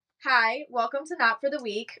Hi, welcome to Not for the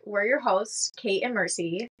Week. We're your hosts, Kate and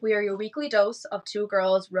Merci. We are your weekly dose of two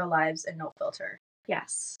girls, real lives, and no filter.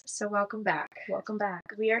 Yes, so welcome back. Welcome back.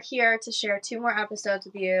 We are here to share 2 more episodes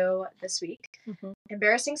with you this week.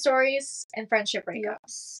 Embarrassing stories and friendship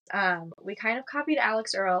breakups. We kind of copied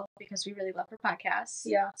Alex Earl because we really love her podcast.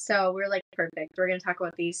 Yeah. So we're like, perfect. We're going to talk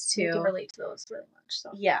about these two. We can relate to those really much.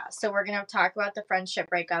 So Yeah, so we're going to talk about the friendship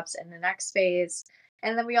breakups in the next phase.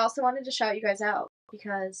 And then we also wanted to shout you guys out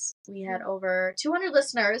because we had over 200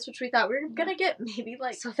 listeners, which we thought we were going to get maybe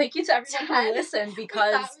like... So thank you to everyone 10. who listened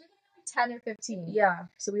because... 10 or 15. Yeah,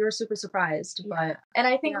 so we were super surprised, but... And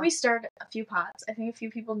I think we stirred a few pots. I think a few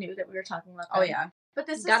people knew that we were talking about them. Oh, yeah. But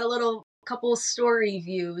this got a little couple story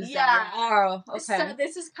views. Yeah. Oh, okay. So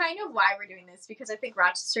this is kind of why we're doing this, because I think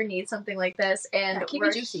Rochester needs something like this, and keep we're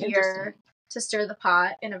it juicy, here to stir the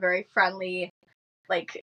pot in a very friendly,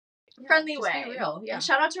 friendly way. Be real, yeah. And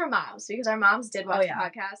shout out to our moms, because our moms did watch the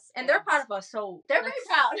podcast. And they're proud of us, so... They're very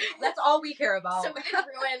proud. That's all we care about. So we didn't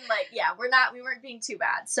ruin, we weren't being too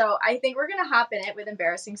bad. So I think we're going to hop in it with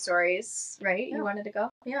embarrassing stories, right? Yeah. You wanted to go?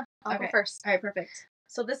 Yeah, I'll go first. All right, perfect.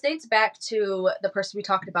 So this dates back to the person we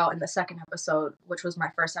talked about in the second episode, which was my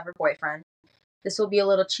first ever boyfriend. This will be a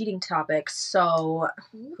little cheating topic, so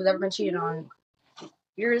who's ever been cheated on,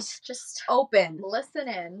 ears just open. Listen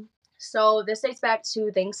in. So this dates back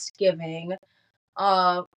to Thanksgiving.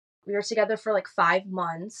 We were together for like 5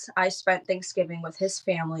 months. I spent Thanksgiving with his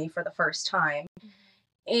family for the first time.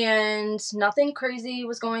 And nothing crazy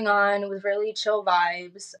was going on. It was really chill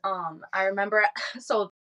vibes. I remember, so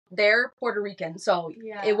they're Puerto Rican, so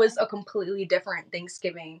it was a completely different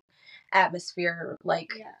Thanksgiving atmosphere.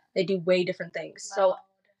 They do way different things. So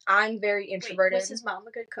I'm very introverted. Was his mom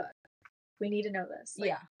a good cook? We need to know this.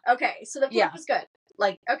 Yeah. Okay, so the food was good.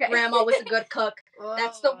 Grandma was a good cook.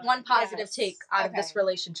 That's the one positive take out of this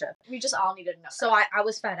relationship. We just all needed to know. So I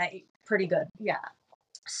was fed. I ate pretty good. Yeah.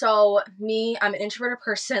 So I'm an introverted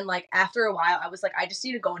person. After a while, I was like, I just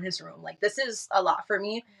need to go in his room. This is a lot for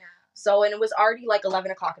me. Yeah. So, and it was already 11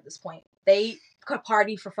 o'clock at this point. They could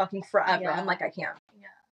party for fucking forever. Yeah. I'm like, I can't. Yeah.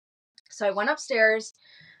 So I went upstairs.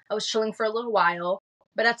 I was chilling for a little while.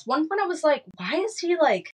 But at one point I was like, why is he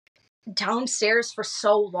downstairs for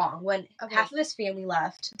so long when half of his family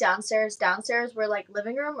left? Downstairs were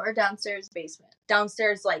living room or downstairs basement?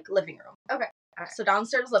 Downstairs living room. Okay. All right. So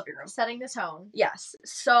downstairs living room. Setting the tone. Yes.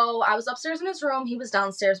 So I was upstairs in his room. He was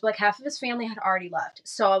downstairs, but half of his family had already left.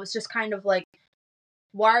 So I was just kind of like,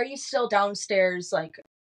 why are you still downstairs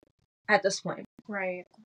at this point? Right.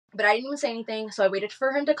 But I didn't even say anything. So I waited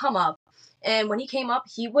for him to come up. And when he came up,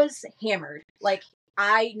 he was hammered.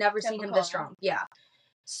 I never seen him this drunk. Yeah.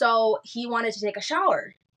 So he wanted to take a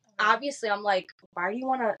shower. Okay. Obviously, I'm like, why do you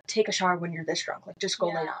want to take a shower when you're this drunk? Just go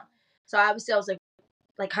lay down. So obviously I was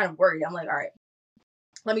kind of worried. I'm like, all right,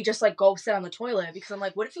 let me just go sit on the toilet, because I'm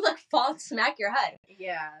like, what if you fall and smack your head?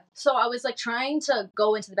 Yeah. So I was trying to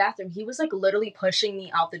go into the bathroom. He was literally pushing me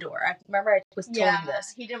out the door. I remember I was telling you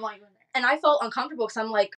this. He didn't want you in there. And I felt uncomfortable because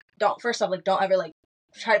I'm like, don't ever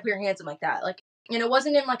try to put your hands in like that. And it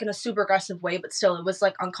wasn't in in a super aggressive way, but still it was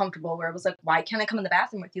uncomfortable, where it was why can't I come in the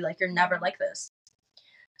bathroom with you? You're never like this.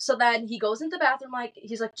 So then he goes into the bathroom,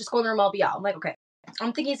 he's just go in the room, I'll be out. I'm like, okay.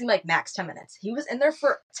 I'm thinking he's gonna be max 10 minutes. He was in there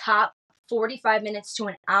for top 45 minutes to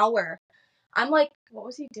an hour. I'm like, what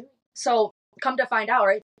was he doing? So come to find out,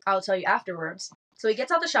 right? I'll tell you afterwards. So he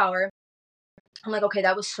gets out the shower. I'm like, okay,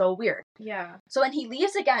 that was so weird. Yeah. So then he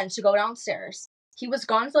leaves again to go downstairs. He was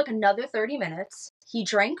gone for another 30 minutes. He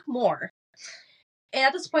drank more. And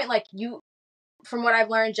at this point, from what I've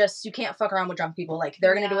learned, you can't fuck around with drunk people.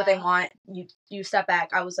 They're going to do what they want. You step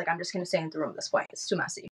back. I was like, I'm just going to stay in the room at this point. It's too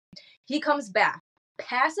messy. He comes back,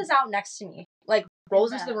 passes out next to me,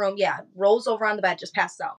 rolls into the room. Yeah, rolls over on the bed, just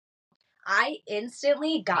passes out. I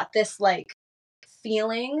instantly got this,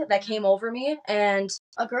 feeling that came over me. And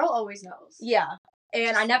a girl always knows. Yeah.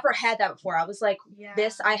 And I never had that before. I was like,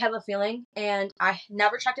 I have a feeling. And I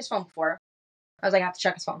never checked his phone before. I was like, I have to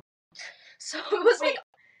check his phone. So it was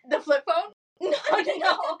the flip phone? No.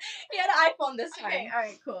 He had an iPhone this time. Okay,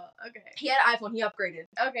 alright, cool. Okay. He had an iPhone. He upgraded.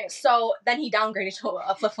 Okay. So then he downgraded to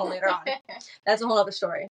a flip phone later on. That's a whole other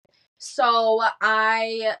story. So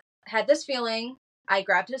I had this feeling. I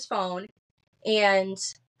grabbed his phone and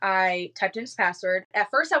I typed in his password. At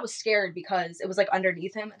first I was scared because it was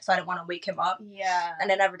underneath him, so I didn't want to wake him up. Yeah.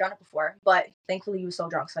 And I'd never done it before. But thankfully he was so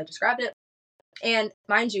drunk, so I just grabbed it. And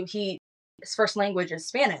mind you, his first language is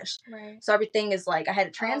Spanish. Right. So everything is I had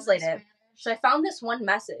to translate it. So I found this one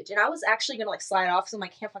message, and I was actually going to slide off, so I'm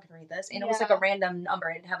like, I can't fucking read this. And it was a random number.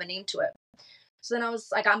 It didn't have a name to it. So then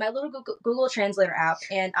I got my little Google Translator app,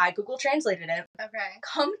 and I Google translated it. Okay.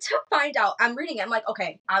 Come to find out, I'm reading it. I'm like,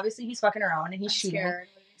 okay, obviously he's fucking around and he's cheating. Scared.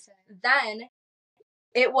 What did he say? Then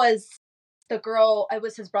it was it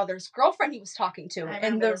was his brother's girlfriend he was talking to.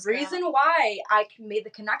 And the reason why I made the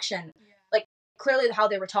connection, like, clearly how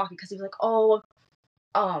they were talking, because he was like, oh,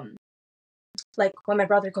 like, when my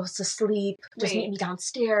brother goes to sleep, just meet me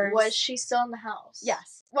downstairs. Was she still in the house?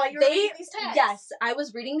 Yes. Well, you were reading these texts. Yes, I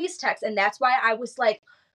was reading these texts, and that's why I was like,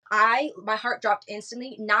 my heart dropped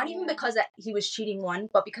instantly. Not even because he was cheating,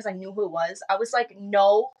 but because I knew who it was. I was like,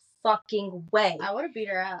 no fucking way. I would have beat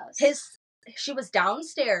her ass. She was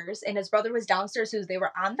downstairs, and his brother was downstairs too. They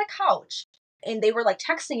were on the couch, and they were like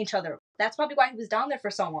texting each other. That's probably why he was down there for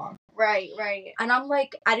so long. Right. And I'm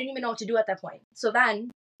like, I didn't even know what to do at that point. So then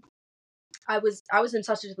I was in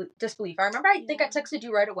such disbelief. I remember, I think I texted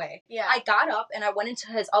you right away. Yeah. I got up and I went into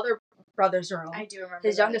his other brother's room. I do remember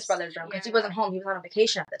his youngest brother's room, because he wasn't home. He was on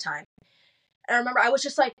vacation at the time. And I remember I was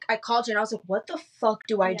just like, I called you and I was like, what the fuck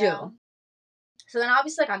do I do? So then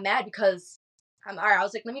obviously, like, I'm mad because I'm all right. I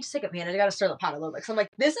was like, let me just take advantage. I gotta stir the pot a little bit. So I'm like,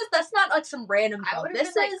 that's not like some random girl. I would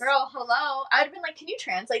have been like, girl, hello. I would have been like, can you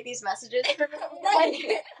translate these messages for me? Like,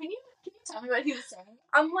 can you tell me what he was saying?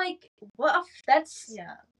 I'm like, what?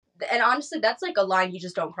 And honestly, that's like a line you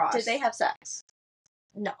just don't cross. Did they have sex?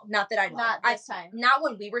 No, not that I know. Not this time. Not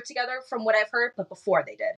when we were together, from what I've heard, but before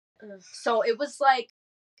they did. Ugh. So it was like,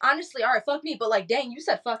 honestly, all right, fuck me, but like, dang, you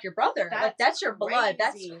said fuck your brother. That's your blood.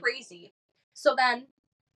 That's crazy. So then,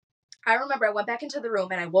 I remember I went back into the room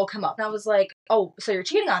and I woke him up. And I was like, oh, so you're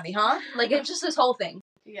cheating on me, huh? Like, it's just this whole thing.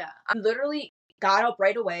 Yeah. I literally got up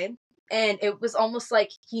right away, and it was almost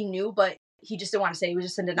like he knew, but he just didn't want to say. He was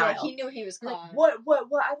just in denial. Yeah, he knew he was caught. Like, what?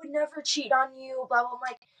 I would never cheat on you, blah, blah. I'm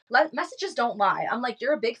like, messages don't lie. I'm like,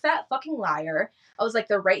 you're a big fat fucking liar. I was like,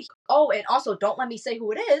 they're right. Oh, and also, don't let me say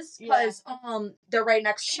who it is, because they're right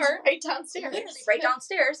next to her. Right downstairs. Literally right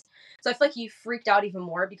downstairs. So I feel like he freaked out even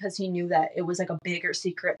more because he knew that it was like a bigger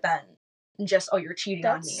secret than just, oh, you're cheating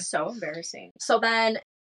on me. That's so embarrassing. So then,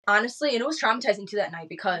 honestly, and it was traumatizing too that night,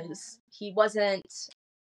 because he wasn't,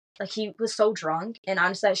 like, he was so drunk, and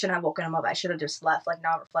honestly, I shouldn't have woken him up. I should have just left. Like,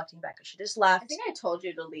 now reflecting back, I should have just left. I think I told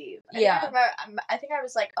you to leave. I think I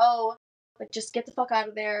was like, oh, like, just get the fuck out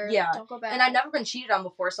of there. Yeah. Don't go back. And I'd never been cheated on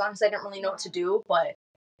before, so honestly, I didn't really know what to do, but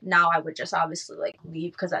now I would just obviously, like,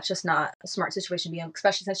 leave, because that's just not a smart situation to be in,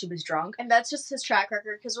 especially since she was drunk. And that's just his track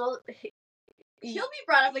record, because, well, he'll be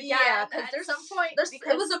brought up again. Yeah, because there's some point.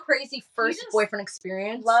 It was a crazy first boyfriend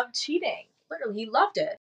experience. Loved cheating. Literally, he loved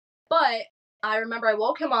it. But I remember I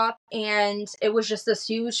woke him up, and it was just this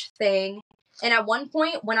huge thing. And at one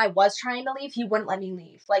point, when I was trying to leave, he wouldn't let me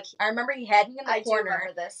leave. Like, I remember he had me in the corner, do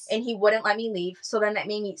remember this. And he wouldn't let me leave. So then that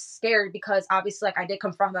made me scared, because obviously, like, I did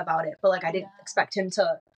confront him about it, but, like, I didn't expect him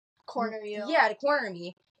to corner you. Yeah, to corner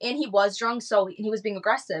me. And he was drunk, so he was being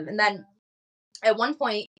aggressive. And then at one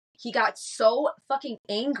point, he got so fucking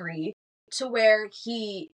angry to where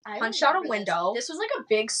he punched out a window. This was like a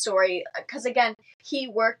big story, because again, he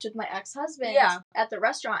worked with my ex-husband at the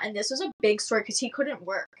restaurant, and this was a big story because he couldn't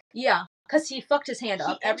work. Yeah, because he fucked his hand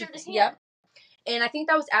up. He injured his hand. Yep. And I think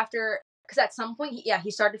that was after, because at some point,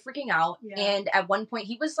 he started freaking out. Yeah. And at one point,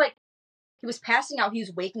 he was passing out. He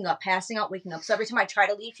was waking up, passing out, waking up. So every time I try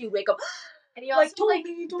to leave, he would wake up. And he also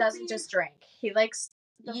doesn't just drink. He likes.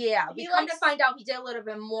 We come to find out he did a little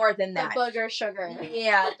bit more than that. The booger sugar.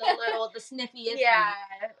 Yeah, the sniffy. Yeah.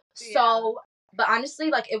 So, but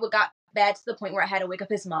honestly, like, it got bad to the point where I had to wake up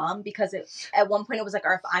his mom, because at one point it was like,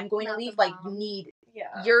 if I'm going to leave, like,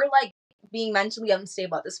 you're like being mentally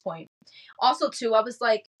unstable at this point. Also, too, I was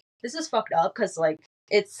like, this is fucked up, because like,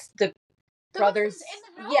 it's the brothers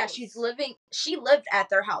in the house. Yeah, she lived at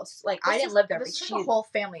their house. Like, I didn't live there. This is a whole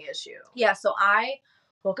family issue. Yeah, so I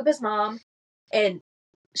woke up his mom, and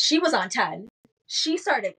she was on 10. She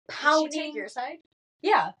started pounding. Did she take your side?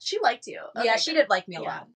 Yeah. She liked you. Okay, yeah, she did like me a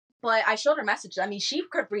lot. But I showed her messages. I mean, she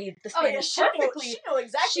could read the Spanish perfectly. She knew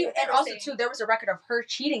exactly what and also, too, there was a record of her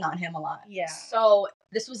cheating on him a lot. Yeah. So,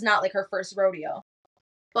 this was not, like, her first rodeo.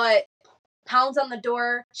 But pounds on the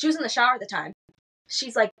door. She was in the shower at the time.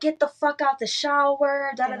 She's like, get the fuck out the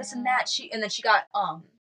shower, this and that. And then she got,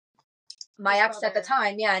 my ex at the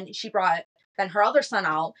time, and she brought then her other son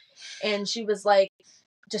out, and she was like,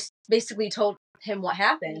 just basically told him what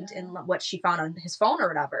happened and what she found on his phone or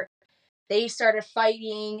whatever. They started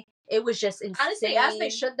fighting. It was just insane. Honestly, as they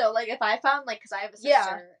should, though. Like, if I found, like, because I have a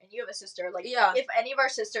sister and you have a sister, like, if any of our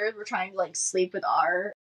sisters were trying to, like, sleep with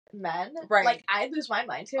our men. Right. Like, I'd lose my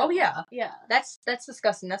mind, too. Oh, yeah. Yeah. That's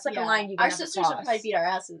disgusting. That's like a line you would Our never sisters would cross. probably beat our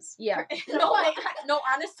asses. Yeah. No,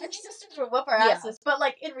 honestly. our sisters would whip our asses. But,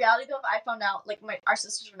 like, in reality, though, if I found out, like, our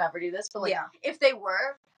sisters would never do this, but, like, if they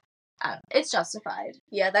were, it's justified.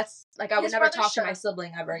 Yeah, that's, like, I would never talk to my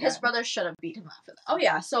sibling ever again. His brother should have beat him up for that. Oh,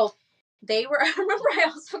 yeah. So, they were, I remember I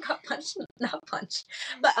also got not punched,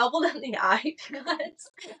 but elbowed in the eye because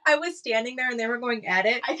I was standing there and they were going at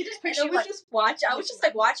it. I could just picture you, like, I was just,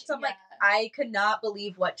 like, watching, so I'm like, I could not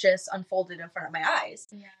believe what just unfolded in front of my eyes.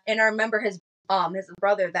 Yeah. And I remember his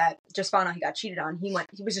brother that just found out he got cheated on, he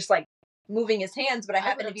was just, like, moving his hands, but I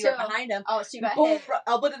happened to be right behind him. Oh, so you got hit.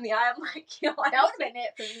 Elbowed in the eye. I'm like, that would have been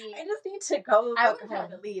it for me. I just need to go. I would have had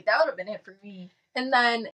to leave. That would have been it for me. And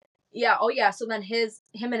then, so then him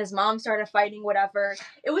and his mom started fighting, whatever.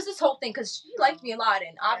 It was this whole thing, because she liked me a lot,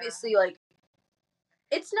 and obviously, like,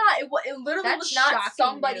 it literally was not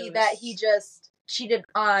somebody that he just cheated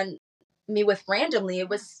on me with randomly. It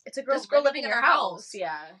was it's a girl living in her house.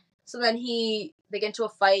 Yeah. So then they get into a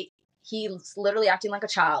fight. He's literally acting like a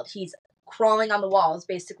child. He's crawling on the walls,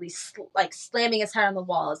 basically, like slamming his head on the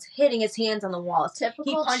walls, hitting his hands on the walls. Typical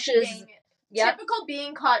he punches. Cheating. Yep. Typical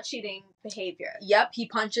being caught cheating behavior. Yep, he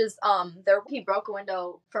punches. He broke a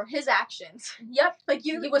window from his actions. Yep, like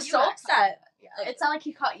he was so upset. Yeah. It's not like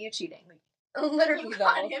he caught you cheating. Like, literally, you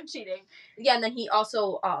caught him cheating. Yeah, and then he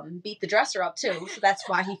also beat the dresser up too, so that's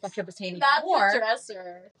why he fucked up his hand even more. Not the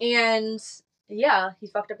dresser. And yeah, he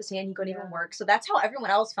fucked up his hand. He couldn't even work. So that's how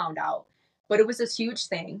everyone else found out. But it was this huge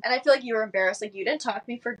thing. And I feel like you were embarrassed. Like, you didn't talk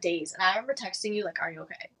to me for days. And I remember texting you, like, are you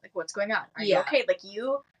okay? Like, what's going on? Are you okay? Like,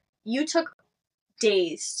 you took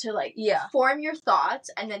days to, like, form your thoughts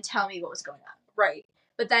and then tell me what was going on. Right.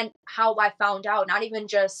 But then how I found out, not even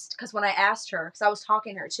just, because when I asked her, because I was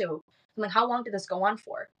talking to her too, I'm like, how long did this go on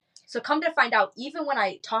for? So come to find out, even when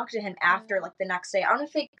I talked to him after, like, the next day,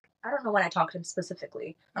 I don't know when I talked to him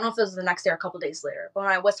specifically. I don't know if it was the next day or a couple days later. But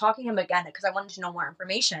when I was talking to him again, because I wanted to know more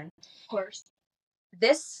information. Of course.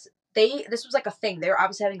 This was like a thing. They were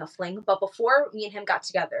obviously having a fling. But before me and him got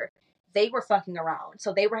together, they were fucking around.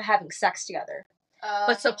 So they were having sex together.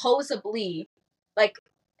 But supposedly, like,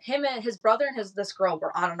 him and his brother and this girl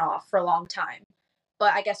were on and off for a long time.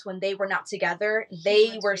 But I guess when they were not together,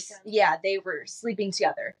 they were sleeping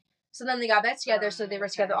together. So then they got back together, so they were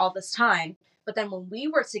together all this time. But then when we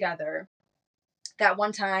were together, that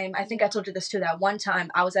one time, I think I told you this too, that one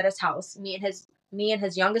time I was at his house, me and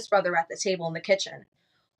his youngest brother were at the table in the kitchen.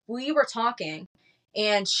 We were talking,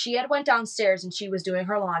 and she had went downstairs and she was doing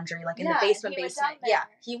her laundry, like in the basement. Yeah,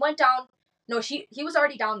 he went down. No, he was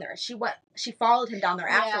already down there. She followed him down there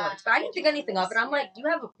afterwards. But I didn't think anything of it. I'm like, you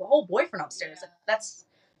have a whole boyfriend upstairs. Like, that's,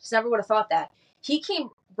 just never would have thought that. He came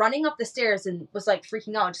running up the stairs and was like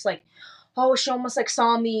freaking out, just like, oh, she almost like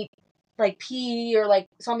saw me like pee, or like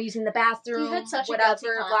saw me using the bathroom, he had such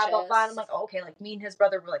whatever, a blah blah blah. And I'm like, oh, okay, like me and his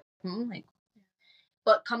brother were like, like.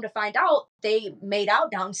 But come to find out, they made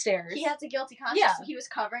out downstairs. He has a guilty conscience. Yeah. So he was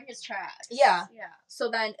covering his tracks. Yeah. Yeah. So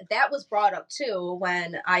then that was brought up too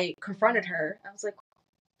when I confronted her. I was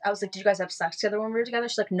like, did you guys have sex together when we were together?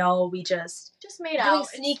 She's like, no, we just made out.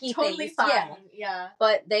 Sneaky it's totally things. Fine. Yeah.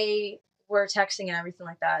 But they were texting and everything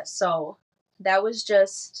like that. So that was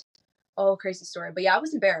just crazy story. But yeah, I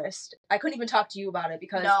was embarrassed. I couldn't even talk to you about it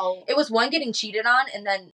because it was one, getting cheated on, and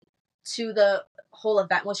then two, the whole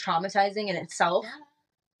event was traumatizing in itself. Yeah.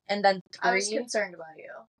 And then three, I was concerned about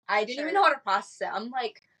you. I didn't even know how to process it. I'm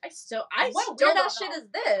like, what weird ass shit is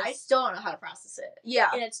this? I still don't know how to process it. Yeah.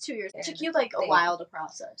 And it's 2 years. It took you like a while to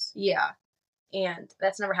process. Yeah. And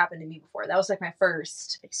that's never happened to me before. That was like my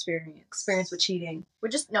first experience with cheating.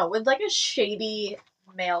 With like a shady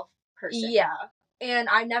male person. Yeah. And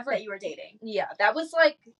I never... That you were dating. Yeah. That was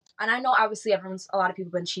like... And I know obviously a lot of people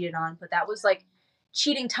have been cheated on, but that was like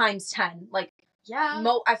cheating times 10. Like, yeah.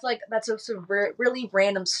 I feel like that's a really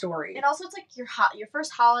random story. And also it's like your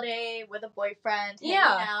first holiday with a boyfriend, hanging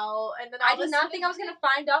out, and then I did not think I was gonna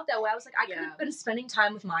find out that way. I was like, I could have been spending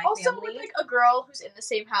time with my family. Also with like a girl who's in the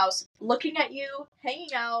same house, looking at you, hanging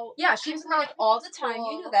out. Yeah, she was around like all the time.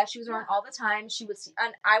 You knew that. She was around all the time. She was,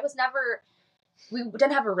 and I was never... We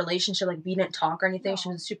didn't have a relationship, like, we didn't talk or anything. No. She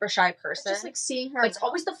was a super shy person. Just, like, seeing her... But it's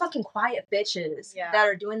always the fucking quiet bitches that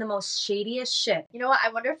are doing the most shadiest shit. You know what? I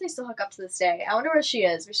wonder if they still hook up to this day. I wonder where she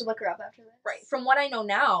is. We should look her up after this. Right. From what I know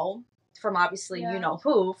now, from obviously you know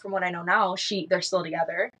who, from what I know now, they're still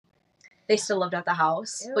together. They still lived at the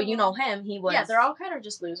house. Ew. But you know him, he was... Yeah, they're all kind of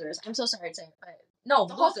just losers. I'm so sorry to say it, but... No,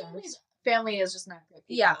 the whole family is just not good people.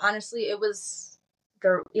 Yeah, honestly, it was...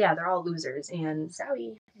 They're all losers, and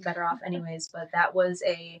sorry, better off anyways. But that was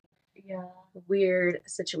a weird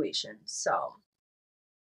situation. So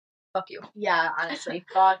Fuck you. Yeah, honestly,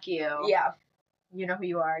 fuck you. Yeah. You know who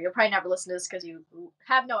you are. You'll probably never listen to this because you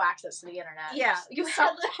have no access to the internet. Yeah, you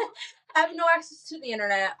have no access to the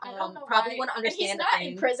internet. I don't know probably why. wouldn't understand. And he's not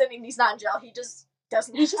in prison and he's not in jail. He just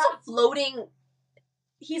doesn't. He's just a floating.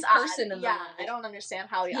 He's person. Yeah, I don't understand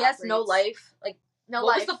how he has no life. Like, no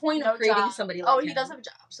what life. was the point no of creating job. somebody like him? He does have a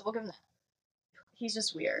job, so we'll give him that. He's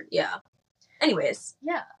just weird. Yeah. Anyways.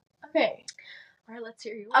 Yeah. Okay. All right, let's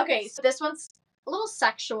hear yours. Okay, so this one's a little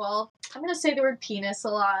sexual. I'm gonna say the word penis a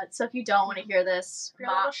lot, so if you don't want to hear this, you're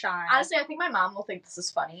a little shy. Honestly, I think my mom will think this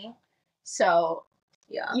is funny. So,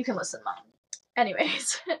 yeah. You can listen, Mom.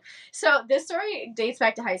 Anyways, so this story dates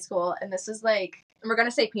back to high school, and this is like... And we're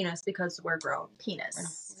gonna say penis because we're grown.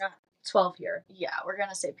 Penis. We're not 12 here. Yeah, we're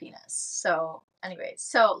gonna say penis. So, anyways,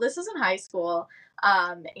 so this is in high school,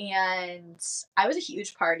 and I was a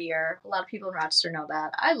huge partier. A lot of people in Rochester know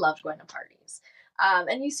that. I loved going to parties.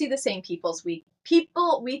 And you see the same people week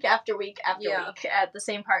after week after week at the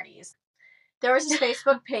same parties. There was this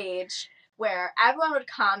Facebook page where everyone would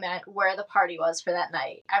comment where the party was for that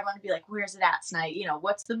night. Everyone would be like, where's it at tonight? You know,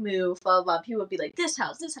 what's the move? Blah, blah, blah. People would be like, this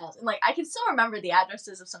house. And like, I can still remember the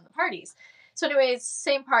addresses of some of the parties. So anyways,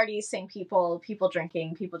 same parties, same people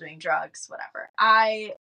drinking, people doing drugs, whatever.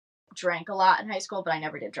 I drank a lot in high school, but I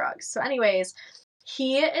never did drugs. So anyways,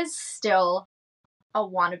 he is still a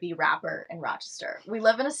wannabe rapper in Rochester. We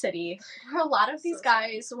live in a city where a lot of these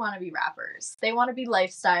guys want to be rappers. They want to be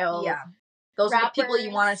lifestyle. Yeah. Those rappers. Are the people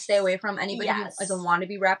you want to stay away from. Anybody who is a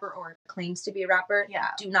wannabe rapper or claims to be a rapper,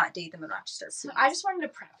 do not date them in Rochester. Please. So I just wanted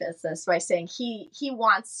to preface this by saying he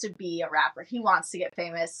wants to be a rapper. He wants to get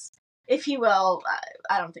famous. If he will,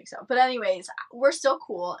 I don't think so. But anyways, we're still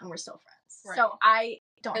cool and we're still friends. Right. So I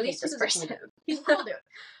don't hate this person. He's a cool dude.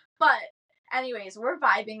 But anyways, we're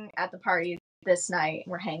vibing at the party this night.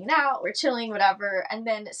 We're hanging out, we're chilling, whatever. And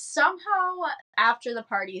then somehow after the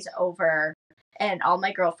party's over and all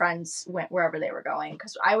my girlfriends went wherever they were going,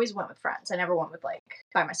 because I always went with friends. I never went with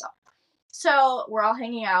by myself. So we're all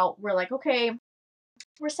hanging out. We're like, okay,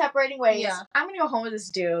 we're separating ways. Yeah. I'm going to go home with this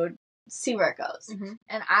dude, see where it goes. Mm-hmm.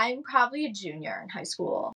 And I'm probably a junior in high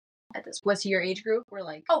school at this point. Was he your age group? Or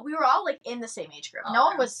like... Oh, we were all in the same age group. No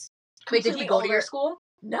one was... Wait, did he go to your school?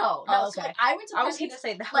 No. Oh, okay. So, I went to parties. I was going to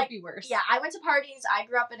say, that would be worse. Yeah, I went to parties. I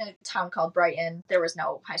grew up in a town called Brighton. There was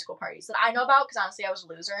no high school parties that I know about, because honestly, I was a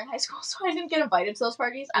loser in high school, so I didn't get invited to those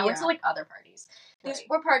parties. I went to, other parties. These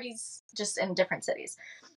were parties just in different cities.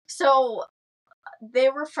 So, they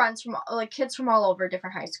were friends from, kids from all over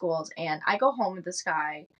different high schools, and I go home with this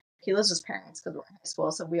guy. He lives with his parents, because we're in high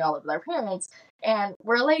school, so we all live with our parents, and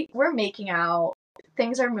we're making out.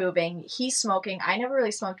 Things are moving. He's smoking. I never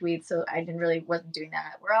really smoked weed, so I wasn't doing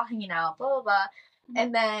that. We're all hanging out, blah, blah, blah.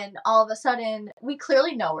 And then all of a sudden, we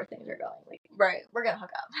clearly know where things are going. Right. We're going to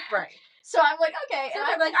hook up. Right. So I'm like, okay. So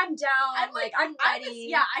and I'm down. I'm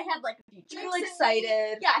ready. I had a few drinks. Feel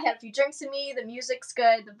excited. Yeah, I had a few drinks in me. The music's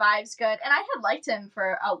good. The vibe's good. And I had liked him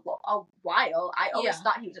for a while. I always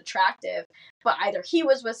thought he was attractive. But either he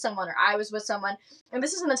was with someone or I was with someone. And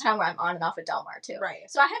this is in the time where I'm on and off at Del Mar, too. Right.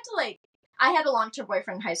 So I had to, I had a long-term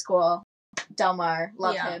boyfriend in high school. Del Mar,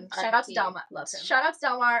 love him. Shout out to Del Mar, love him. Shout out to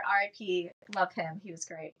Del Mar, R.I.P. Love him. He was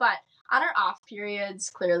great. But on our off periods,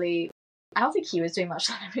 clearly, I don't think he was doing much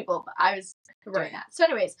with other people, but I was doing that. So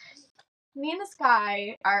anyways, me and this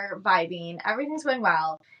guy are vibing. Everything's going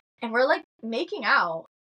well. And we're, making out.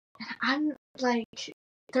 And I'm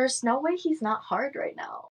there's no way he's not hard right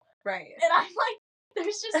now. Right. And I'm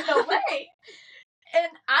there's just no way. And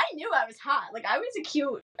I knew I was hot. I was a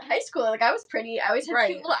cute high schooler. I was pretty. I always had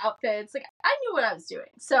cute little outfits. I knew what I was doing.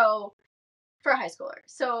 So, for a high schooler.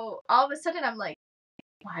 So, all of a sudden, I'm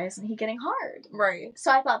why isn't he getting hard? Right. So,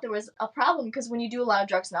 I thought there was a problem, because when you do a lot of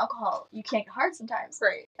drugs and alcohol, you can't get hard sometimes.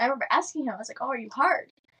 Right. I remember asking him, I was oh, are you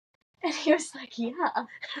hard? And he was yeah.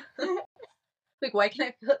 Why can't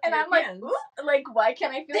I feel it? And I'm why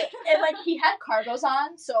can't I feel it? And he had cargos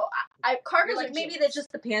on, so I cargos maybe that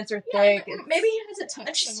just the pants are thick. Maybe he has a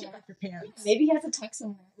tux in there. Maybe he has a tux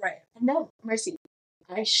in there. Right. And then, Mercy,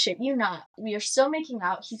 I shit you not, we are still making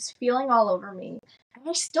out. He's feeling all over me. And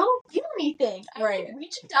I still don't feel anything. I'm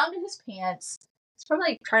reaching down to his pants. It's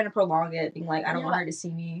probably trying to prolong it, being I don't want her to see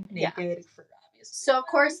me naked for obvious. So of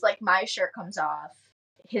course, my shirt comes off.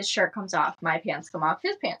 His shirt comes off, my pants come off,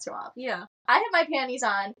 his pants come off. Yeah. I have my panties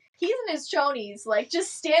on. He's in his chonies,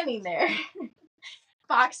 just standing there.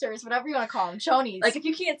 Boxers, whatever you want to call them, chonies. If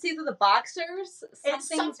you can't see through the boxers,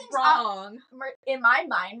 something's wrong. In my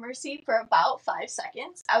mind, Mercy, for about 5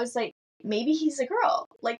 seconds, I was maybe he's a girl.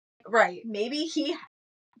 Right. Maybe he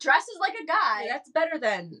dresses like a guy. That's better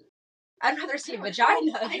than... I'd rather see a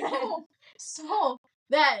vagina. I know. So,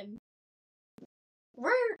 then...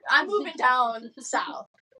 I'm moving down south.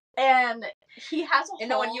 And he has a hole. And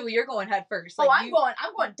knowing you're going head first. Like I'm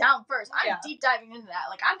going down first. I'm deep diving into that.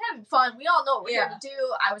 Like, I'm having fun. We all know what we're here to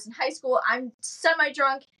do. I was in high school. I'm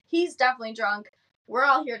semi-drunk. He's definitely drunk. We're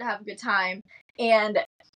all here to have a good time. And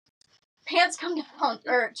pants come down,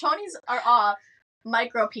 or chonies are off,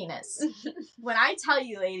 micro penis. When I tell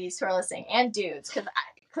you, ladies who are listening, and dudes, because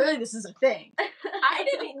clearly this is a thing. I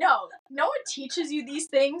didn't know. No one teaches you these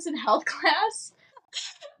things in health class.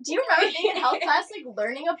 Do you remember being in health class, like,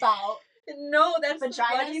 learning about that's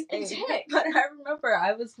vaginas and dicks? But I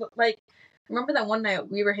remember that one night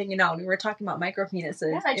we were hanging out and we were talking about micro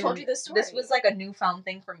penises. Yes, I told you this story. This was like a newfound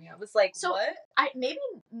thing for me. I was like, so, what? Maybe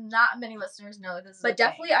not many listeners know this is but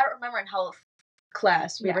definitely thing. I remember in health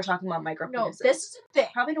class we were talking about micro penises. No, this is a thing.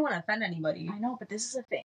 Probably don't want to offend anybody. I know, but this is a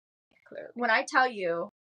thing. Clearly. When I tell you,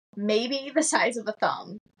 maybe the size of a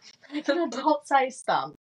thumb, like an adult-sized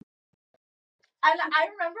thumb. And I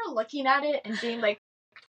remember looking at it and being like,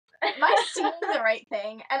 am I seeing the right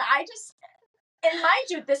thing? And mind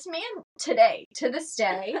you, this man to this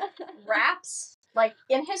day, raps, like,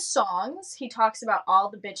 in his songs, he talks about all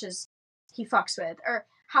the bitches he fucks with, or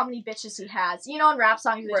how many bitches he has. You know, in rap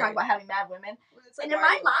songs, they talk about having mad women. Like, and in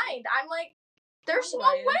my mind, I'm like, there's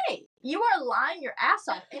no way. You are lying your ass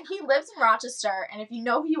off. And he lives in Rochester, and if you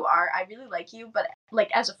know who you are, I really like you, but, like,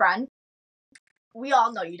 as a friend, we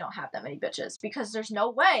all know you don't have that many bitches, because there's no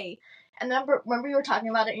way. And then remember you were talking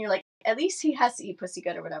about it, and you're like, at least he has to eat pussy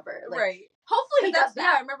good or whatever. Like, right. Hopefully he does that.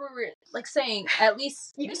 Yeah, I remember we were, like, saying, at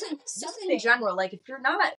least, just in general, like, if you're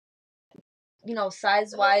not, you know,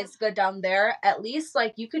 size-wise good down there, at least,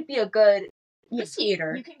 like, you could be a good pussy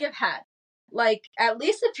eater. You can give head. Like, at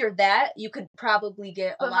least if you're that, you could probably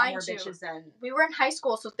get a lot more bitches than... We were in high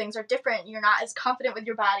school, so things are different. You're not as confident with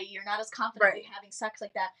your body. You're not as confident with having sex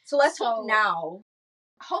like that. So let's hope now...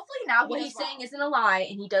 Hopefully now what he's saying isn't a lie,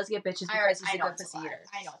 and he does get bitches because he's a good pussy eater.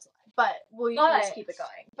 I know it's a lie. But we'll just keep it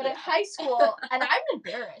going. But in high school, and I'm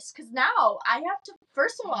embarrassed, because now I have to,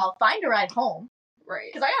 first of all, find a ride home.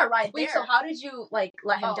 Right. Because I got a ride there. Wait, so how did you, like,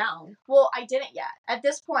 let him down? Well, I didn't yet. At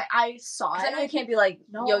this point, I saw it. I know you can't be like,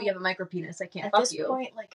 yo, you have a micro penis, I can't fuck you. At this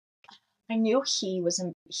point, like, I knew he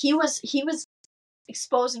was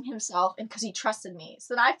exposing himself, and because he trusted me.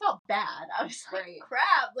 So then I felt bad. I was like,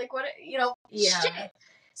 crap, like, what, shit.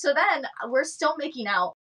 So then, we're still making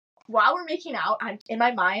out. While we're making out, I'm in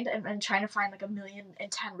my mind, I'm trying to find, like,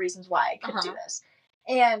 1,000,010 reasons why I couldn't do this.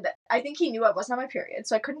 And I think he knew I wasn't on my period,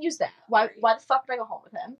 so I couldn't use that. Why the fuck would I go home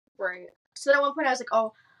with him? Right. So then at one point I was like,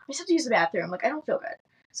 oh, I just have to use the bathroom. Like, I don't feel good.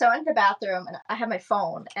 So I went to the bathroom, and I had my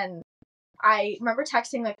phone, and I remember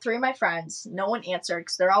texting, like, 3 of my friends. No one answered,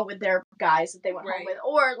 because they're all with their guys that they went home with,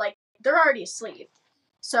 or, like, they're already asleep.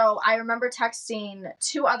 So I remember texting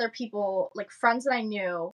 2 other people, like, friends that I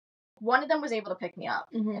knew. One of them was able to pick me up,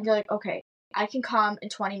 and they're like, okay, I can come in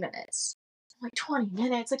 20 minutes. I'm like, 20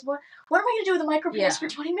 minutes? Like, what am I going to do with a micro penis for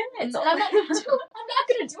 20 minutes? And I'm not going to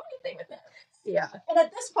do anything with it. Yeah. And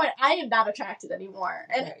at this point, I am not attracted anymore.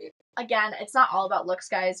 And again, it's not all about looks,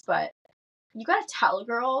 guys, but you got to tell a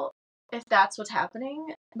girl if that's what's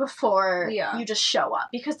happening before you just show up,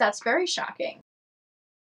 because that's very shocking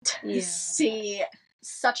to see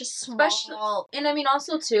such a small... And I mean,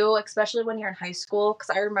 also, too, especially when you're in high school, because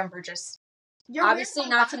I remember just... obviously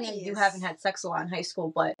not something you haven't had sex a lot in high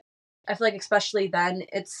school, but I feel like especially then,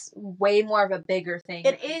 it's way more of a bigger thing.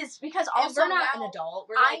 It is, because also we're not an adult,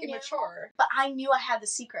 we're like immature. But I knew I had the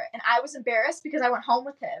secret, and I was embarrassed because I went home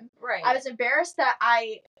with him. Right. I was embarrassed that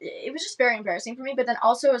it was just very embarrassing for me, but then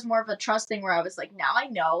also it was more of a trust thing where I was like, now I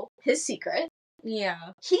know his secret.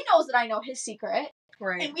 Yeah. He knows that I know his secret.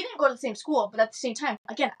 Right. And we didn't go to the same school, but at the same time,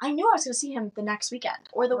 again, I knew I was going to see him the next weekend,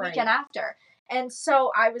 or the weekend after. And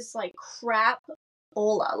so I was like, crap.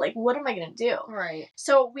 Ola, like, what am I gonna do? Right.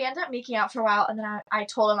 So we ended up making out for a while, and then I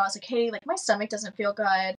told him, I was like, hey, like, my stomach doesn't feel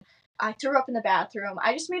good. I threw up in the bathroom.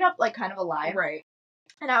 I just made up, like, kind of a lie. Right.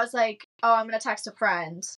 And I was like, oh, I'm gonna text a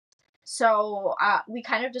friend. So we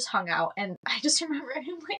kind of just hung out, and I just remember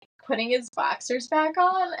him, like, putting his boxers back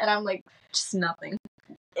on, and I'm like, just nothing.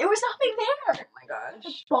 It was nothing there. Oh my gosh.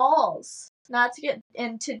 The balls, not to get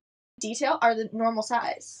into detail, are the normal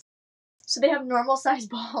size. So they have normal size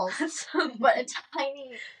balls, but a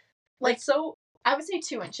tiny, like, so I would say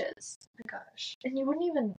 2 inches. Oh my gosh. And you wouldn't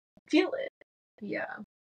even feel it. Yeah.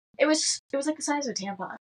 It was like the size of a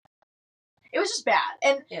tampon. It was just bad.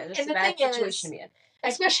 And just a bad situation to be in.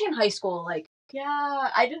 Especially in high school, like. Yeah,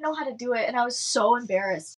 I didn't know how to do it, and I was so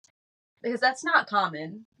embarrassed. Because that's not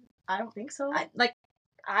common. I don't think so.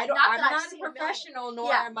 I'm not a professional,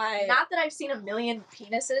 nor am I. Not that I've seen a million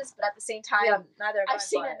penises, but at the same time, neither have I've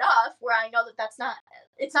seen enough where I know that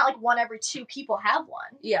it's not like one every two people have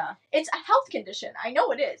one. Yeah. It's a health condition. I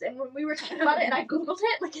know it is. And when we were talking about it and I Googled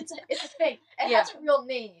it, like it's a thing. It has a real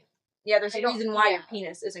name. Yeah, there's a reason why your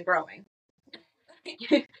penis isn't growing.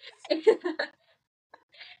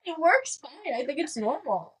 It works fine. I think it's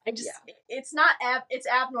normal. It's not it's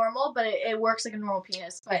abnormal, but it works like a normal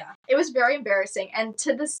penis. But it was very embarrassing. And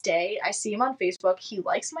to this day, I see him on Facebook. He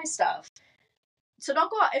likes my stuff. So don't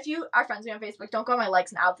go out, if you are friends with me on Facebook, don't go on my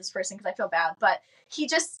likes and out this person because I feel bad. But he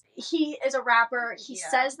is a rapper. He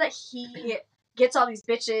says that he gets all these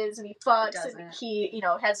bitches and he fucks and he,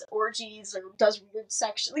 has orgies or does weird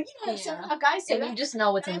sex. Like, how guys say and that. You just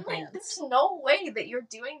know what's in the pants. Like, there's no way that you're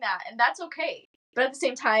doing that. And that's okay. But at the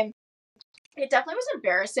same time, it definitely was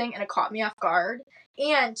embarrassing and it caught me off guard.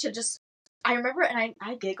 And I remember and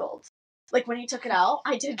I giggled. Like when he took it out,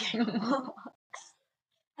 I did giggle.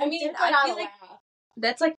 I mean, I feel like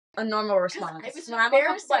that's like a normal response. It was an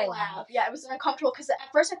embarrassing laugh. Yeah, it was uncomfortable because at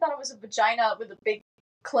first I thought it was a vagina with a big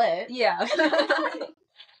clit. Yeah.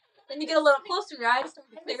 Then you get a little closer, your eyes start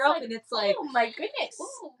to clear up, and it's like, oh my goodness.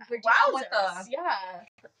 Ooh, we're dealing with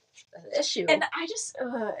the issue. And I just,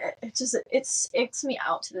 it's me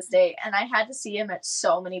out to this day. And I had to see him at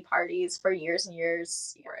so many parties for years and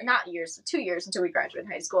years. Not years, 2 years until we graduated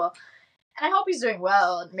high school. And I hope he's doing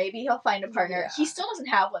well. And maybe he'll find a partner. He still doesn't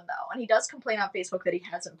have one, though. And he does complain on Facebook that he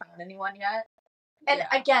hasn't found anyone yet. And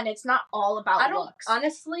again, it's not all about looks.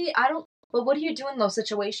 Honestly, I don't. But what do you do in those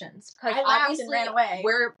situations? Because I laughed and ran away.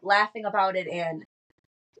 We're laughing about it and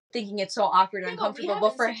thinking it's so awkward and uncomfortable.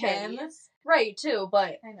 But for him, right, too.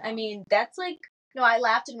 But, I mean, that's like... No, I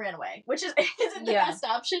laughed and ran away, which isn't the best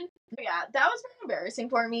option. But yeah, that was very embarrassing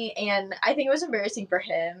for me. And I think it was embarrassing for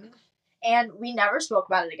him. And we never spoke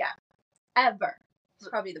about it again. Ever. It's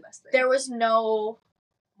probably the best thing. There was no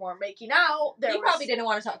more making out. He probably didn't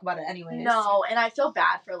want to talk about it anyways. No, and I feel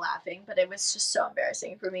bad for laughing, but it was just so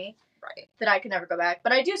embarrassing for me. Right. That I could never go back.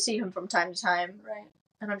 But I do see him from time to time. Right.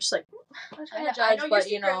 And I'm just like, I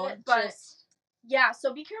know but yeah,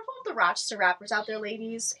 so be careful with the Rochester rappers out there,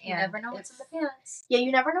 ladies. And you never know what's in the pants. Yeah,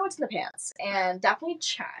 you never know what's in the pants. And definitely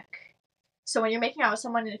check. So when you're making out with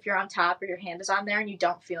someone, and if you're on top or your hand is on there and you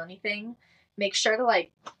don't feel anything, make sure to,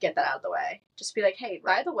 get that out of the way. Just be like, hey,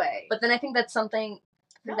 by the way. But then I think that's something,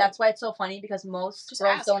 that's why it's so funny, because most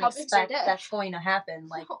girls don't expect that's going to happen.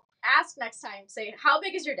 Ask next time. Say, how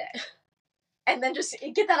big is your dick? And then just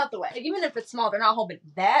get that out the way. Even if it's small, they're not hoping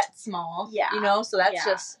that small. Yeah. So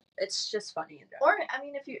that's it's just funny. Or, I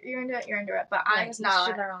mean, if you're into it, you're into it. But I'm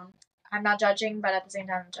not judging, but at the same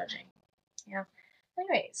time, I'm judging. Yeah.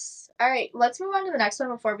 Anyways. All right, let's move on to the next one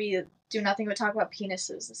before we do nothing but talk about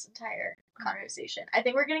penises this entire conversation. I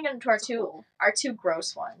think we're getting into our two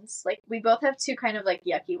gross ones. We both have two kind of,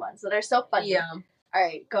 yucky ones that are so funny. Yeah. All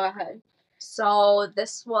right, go ahead. So,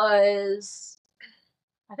 this was,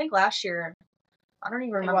 I think last year. I don't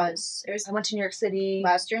even remember. It was. I went to New York City.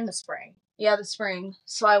 Last year in the spring. Yeah, the spring.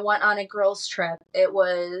 So, I went on a girls' trip. It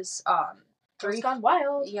was, It's gone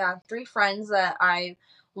wild. Yeah, 3 friends that I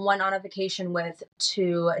went on a vacation with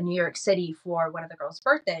to New York City for one of the girls'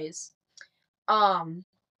 birthdays.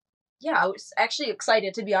 Yeah, I was actually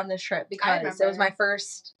excited to be on this trip because it was my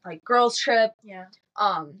first, girls' trip. Yeah.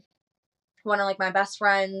 One of, my best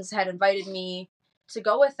friends had invited me to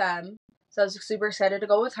go with them, so I was super excited to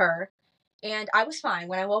go with her. And I was fine.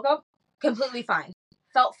 When I woke up, completely fine.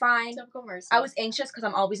 Felt fine. Typical Mercy. I was anxious because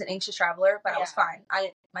I'm always an anxious traveler, but I was fine.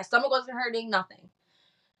 My stomach wasn't hurting, nothing.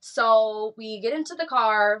 So we get into the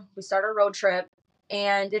car, we start our road trip,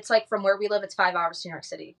 and it's from where we live, it's 5 hours to New York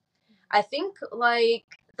City. I think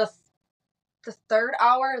the third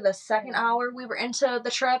hour, the second hour we were into the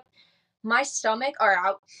trip, my stomach,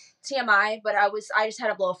 TMI, but I just had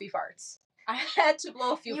to blow a few farts. I had to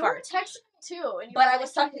blow a few farts. You were texting me too. And but I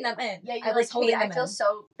was sucking them in. Yeah, I was holding them in. I feel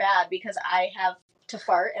so bad because I have to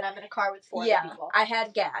fart and I'm in a car with 4 other people. I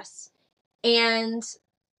had gas. And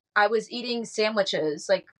I was eating sandwiches,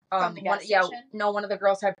 from the gas station? One of the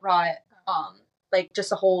girls had brought,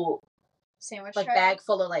 just a whole sandwich bag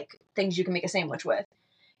full of, things you can make a sandwich with.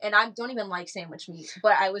 And I don't even like sandwich meat,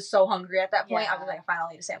 but I was so hungry at that point, I was like, fine,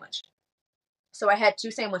 I'll eat a sandwich. So I had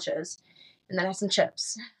 2 sandwiches, and then I had some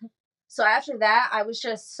chips. So after that, I was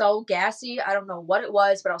just so gassy. I don't know what it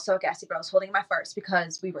was, but I was so gassy. But I was holding my farts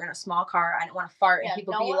because we were in a small car. I didn't want to fart and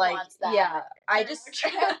people be like, yeah. I just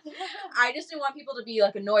didn't want people to be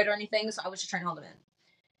annoyed or anything. So I was just trying to hold them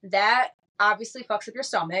in. That obviously fucks up your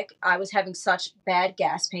stomach. I was having such bad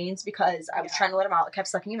gas pains because I was trying to let them out. I kept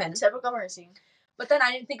sucking them in. Typical Mercy. But then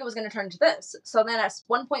I didn't think it was going to turn into this. So then at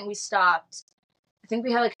one point we stopped. I think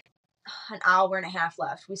we had like an hour and a half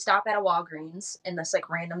left. We stopped at a Walgreens in this like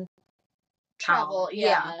random town.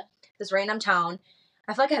 This random town.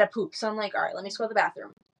 I feel like I had to poop, so I'm like, all right, let me just go to the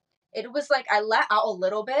bathroom. It was like I let out a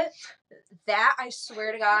little bit. That, I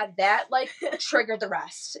swear to God, that like triggered the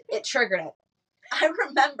rest. It triggered it. I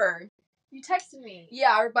remember. You texted me.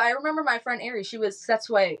 Yeah, but I remember my friend Ari. That's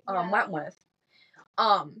who I went with.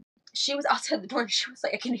 She was outside the door and she was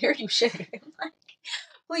like, I can hear you shitting. I'm like,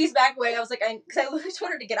 please back away. I was like, because I literally just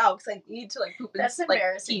wanted to get out because I need to like poop. That's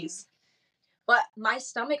embarrassing. Like, peace. But my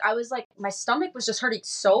stomach was just hurting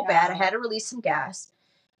so bad. I had to release some gas.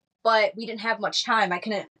 But we didn't have much time. I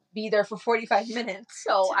couldn't be there for 45 minutes.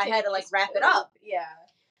 So I had to like wrap it up. Yeah.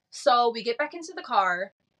 So we get back into the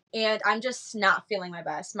car and I'm just not feeling my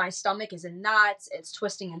best. My stomach is in knots. It's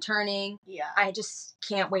twisting and turning. Yeah. I just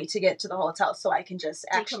can't wait to get to the hotel so I can just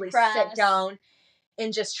actually sit down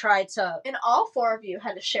and just try to... And all 4 of you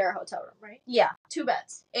had to share a hotel room, right? Yeah. 2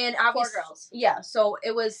 beds. And 4 girls. Yeah. So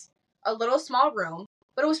it was a little small room,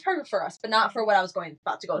 but it was perfect for us, but not for what I was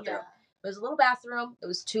about to go through. It was a little bathroom. It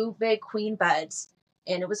was 2 big queen beds.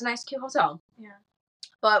 And it was a nice, cute hotel. Yeah.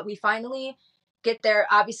 But we finally get there.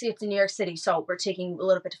 Obviously, it's in New York City, so we're taking a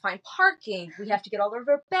little bit to find parking. We have to get all of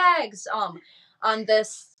our bags on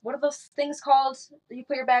this. What are those things called? You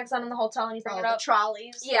put your bags on in the hotel and you bring it up. The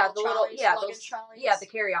trolleys. Yeah, the little trolleys. Yeah, the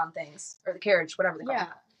carry-on things or the carriage, whatever they call them.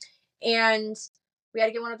 And we had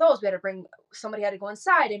to get one of those. Somebody had to go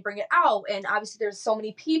inside and bring it out. And obviously, there's so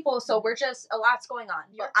many people, so we're just a lot's going on.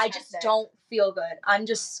 But I just don't feel good. I'm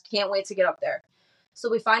just can't wait to get up there. So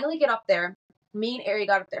we finally get up there. Me and Ari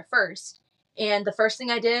got up there first. And the first thing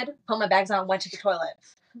I did, put my bags on, went to the toilet.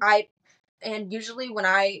 And usually when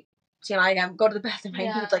I go to the bathroom, I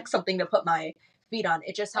need like something to put my feet on.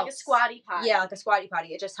 It just helps. Like a squatty potty. Yeah, like a squatty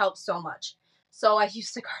potty. It just helps so much. So I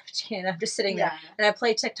used the garbage can. I'm just sitting there. And I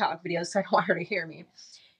play TikTok videos so I don't want her to hear me.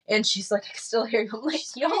 And she's like, I can still hear you. I'm like,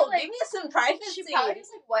 yo, give me some privacy. She probably was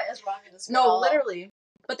like, what is wrong with this girl? No, literally.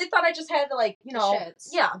 But they thought I just had to like,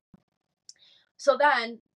 yeah. So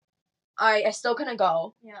then, I still couldn't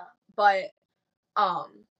go. Yeah. But,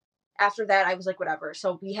 after that, I was like, whatever.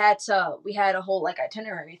 So we had a whole like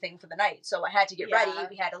itinerary thing for the night. So I had to get ready.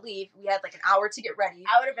 We had to leave. We had like an hour to get ready.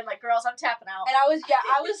 I would have been like, girls, I'm tapping out. And I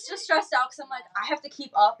was just stressed out because I'm like, I have to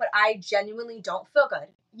keep up, but I genuinely don't feel good.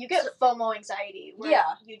 You get FOMO anxiety.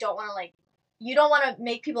 You don't want to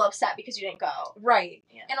make people upset because you didn't go. Right.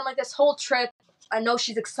 Yeah. And I'm like, this whole trip, I know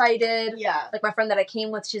she's excited. Yeah. Like my friend that I came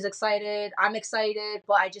with, she's excited. I'm excited,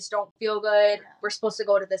 but I just don't feel good. Yeah. We're supposed to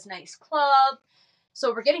go to this nice club.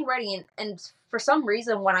 So we're getting ready. And for some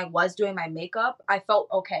reason, when I was doing my makeup, I felt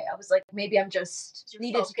okay. I was like, maybe I'm just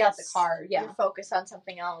needed to get out the car. Yeah. You're focused on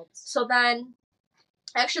something else. So then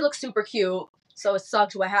I actually look super cute. So it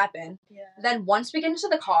sucked what happened. Yeah. Then once we get into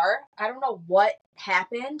the car, I don't know what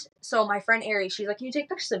happened. So my friend Ari, she's like, can you take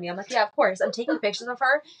pictures of me? I'm like, yeah, of course. I'm taking pictures of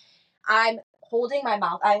her. I'm holding my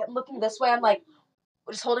mouth. I'm looking this way. I'm like,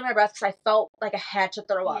 just holding my breath because I felt like I had to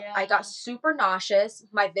throw up. Yeah. I got super nauseous.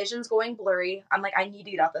 My vision's going blurry. I'm like, I need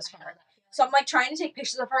to get out this car. So I'm like trying to take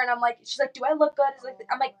pictures of her, and I'm like, she's like, do I look good?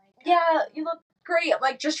 I'm like, yeah, you look great. I'm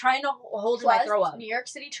like just trying to hold my throw up. New York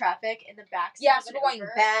City traffic in the back. Yeah, so going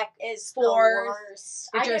back is force.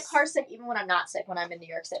 I get car sick even when I'm not sick when I'm in New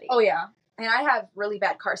York City. Oh yeah, and I have really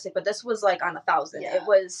bad car sick, but this was like on 1,000. Yeah. It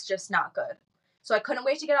was just not good. So I couldn't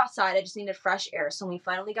wait to get outside. I just needed fresh air. So when we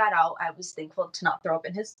finally got out, I was thankful to not throw up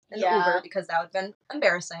in the Uber because that would have been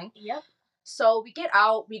embarrassing. Yep. So we get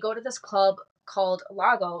out. We go to this club called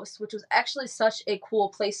Lagos, which was actually such a cool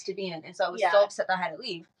place to be in. And so I was so upset that I had to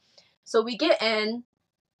leave. So we get in,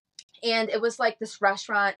 and it was like this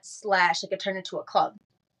restaurant / like it turned into a club.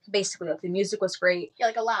 Basically, like the music was great. Yeah,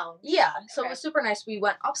 like a lounge. Yeah. So it was super nice. We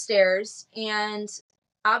went upstairs, and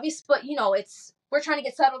obviously, but we're trying to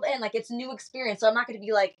get settled in. Like, it's a new experience. So I'm not going to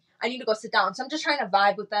be like, I need to go sit down. So I'm just trying to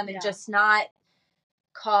vibe with them and just not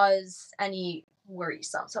cause any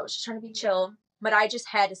worrisome. So I was just trying to be chill. But I just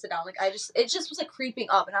had to sit down. Like, it just was like creeping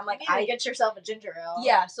up. And I'm like, you get yourself a ginger ale.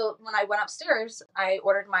 Yeah. So when I went upstairs, I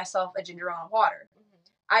ordered myself a ginger ale and water. Mm-hmm.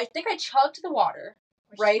 I think I chugged the water.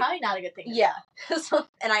 Which is probably not a good thing. Yeah.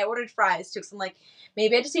 And I ordered fries too. So I'm like,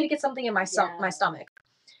 maybe I just need to get something in my stomach.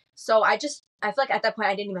 So I feel like at that point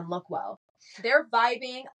I didn't even look well. They're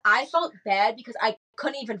vibing. I felt bad because I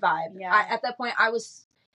couldn't even vibe. Yeah. At that point,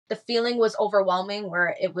 the feeling was overwhelming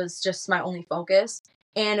where it was just my only focus.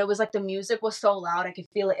 And it was like the music was so loud, I could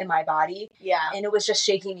feel it in my body. Yeah. And it was just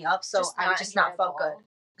shaking me up. So I just not felt good.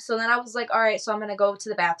 So then I was like, all right, so I'm going to go to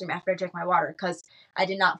the bathroom after I drank my water because I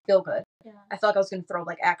did not feel good. Yeah. I felt like I was going to throw up,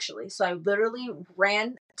 like, actually. So I literally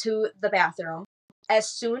ran to the bathroom. As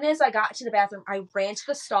soon as I got to the bathroom, I ran to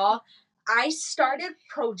the stall. I started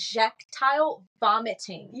projectile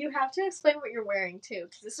vomiting. You have to explain what you're wearing, too,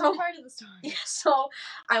 because it's so part of the story. Yeah, so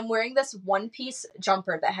I'm wearing this one-piece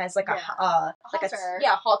jumper that has, like, halter.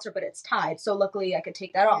 Halter, but it's tied, so luckily I could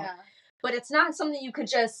take that off. But it's not something you could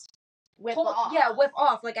just whip off. Yeah, whip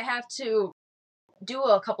off. Like, I have to do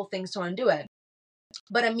a couple things to undo it.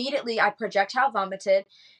 But immediately I projectile vomited.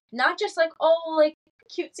 Not just like, oh, like,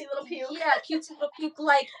 cutesy little puke. Yeah, cutesy little puke.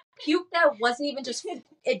 Like, puke that wasn't even just,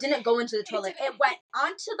 it didn't go into the toilet. It went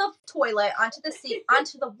onto the toilet, onto the seat,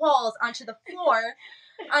 onto the walls, onto the floor,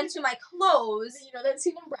 onto my clothes. You know that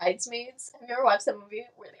scene in Bridesmaids? Have you ever watched that movie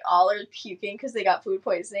where they all are puking because they got food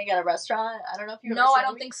poisoning at a restaurant? I don't know if you No, I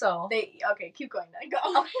don't think so. Okay, keep going then.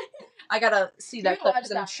 Go. I gotta see that clip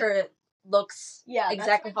because I'm sure it looks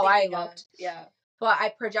exactly how I looked. Yeah. But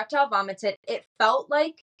I projectile vomited. It felt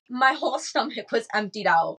like my whole stomach was emptied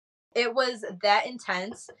out. It was that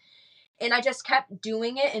intense. And I just kept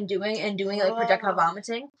doing it and doing it and doing it, like projectile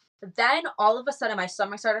vomiting. Then all of a sudden my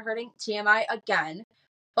stomach started hurting, TMI again.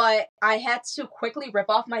 But I had to quickly rip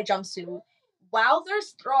off my jumpsuit while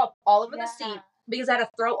there's throw up all over the seat because I had to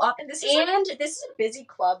throw up. And this is a busy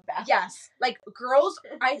club bathroom. Yes. Like girls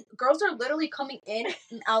are literally coming in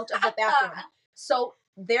and out of the bathroom. So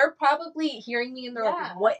they're probably hearing me and they're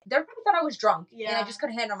like, what? They probably thought I was drunk and I just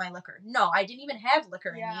couldn't handle my liquor. No, I didn't even have liquor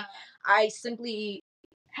in me. I simply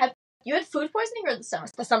You had food poisoning or the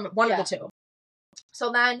stomach? The stomach, one of the two.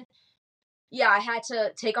 So then, I had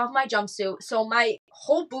to take off my jumpsuit. So my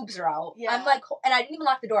whole boobs are out. Yeah. I'm like, and I didn't even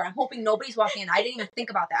lock the door. I'm hoping nobody's walking in. I didn't even think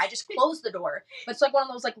about that. I just closed the door. But it's like one of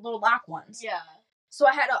those like little lock ones. Yeah. So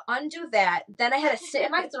I had to undo that. Then I had to sit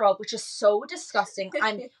in my throw up, which is so disgusting.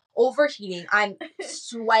 I'm overheating. I'm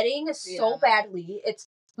sweating so badly.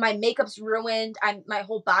 My makeup's ruined. My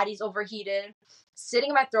whole body's overheated. Sitting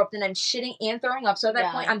in my throat, then I'm shitting and throwing up. So at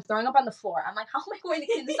that point, I'm throwing up on the floor. I'm like, how am I going to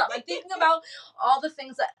clean this up? I'm thinking about all the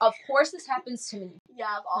things that, of course, this happens to me.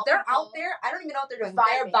 Yeah, they're out there. I don't even know what they're doing.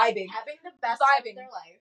 They're vibing. Having the best time of their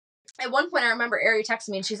life. At one point, I remember Ari texted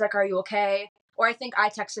me, and she's like, are you okay? Or I think I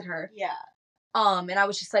texted her. Yeah. And I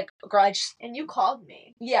was just like, girl, And you called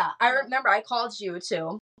me. Yeah, I remember I called you,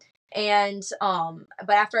 too. And,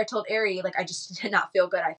 but after I told Ari, like, I just did not feel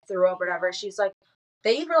good. I threw up or whatever. She's like,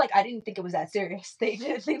 they were like, I didn't think it was that serious. They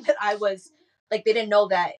didn't think that I was, like, they didn't know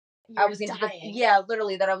that I was going to,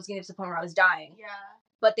 literally, that I was going to get to the point where I was dying. Yeah.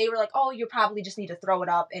 But they were like, oh, you probably just need to throw it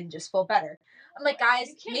up and just feel better. I'm like, guys,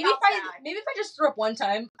 maybe if I just threw up one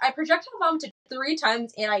time, I projectile vomited 3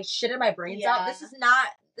 times and I shitted my brains out. This is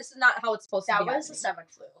not how it's supposed to be. That was a stomach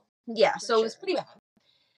flu. Yeah, so it was pretty bad.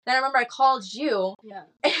 Then I remember I called you. Yeah.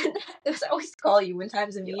 And I always call you in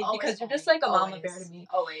times of need because you're just like a mama bear to me.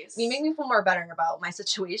 Always. You make me feel more better about my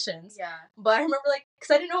situations. Yeah. But I remember, like,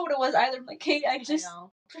 because I didn't know what it was either. I'm like, Kate, I just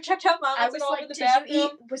projectile vomited all over the bathroom. Did you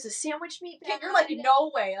eat? Was a sandwich meat bad? You're like,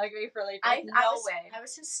 no way. Like, wait for like, no way. I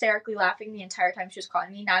was hysterically laughing the entire time she was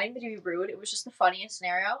calling me. Not even to be rude. It was just the funniest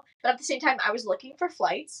scenario. But at the same time, I was looking for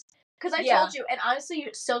flights. Because I told you, and honestly,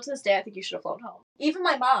 still to this day, I think you should have flown home. Even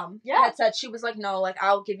my mom had said, she was like, no, like,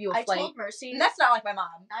 I'll give you a flight. I told Mercy. And that's not like my mom.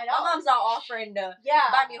 I know. My mom's not offering to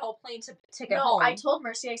buy me a whole plane ticket home. I told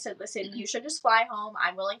Mercy, I said, listen, you should just fly home.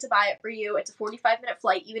 I'm willing to buy it for you. It's a 45-minute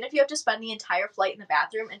flight. Even if you have to spend the entire flight in the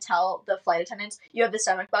bathroom and tell the flight attendants you have the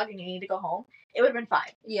stomach bug and you need to go home, it would have been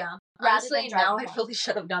fine. Yeah. Honestly, now I really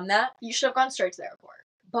should have done that. You should have gone straight to the airport.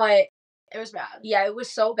 But it was bad. Yeah, it was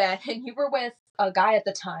so bad. And you were with a guy at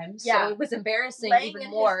the time. So it was embarrassing even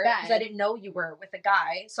more because I didn't know you were with a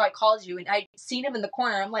guy. So I called you and I seen him in the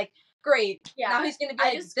corner. I'm like, great. Yeah. Now he's going to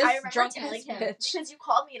be this drunk ass bitch. Because you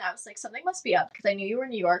called me and I was like, something must be up. Because I knew you were in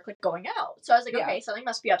New York, like, going out. So I was like, okay, something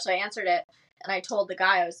must be up. So I answered it. And I told the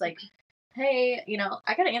guy, I was like, hey, you know,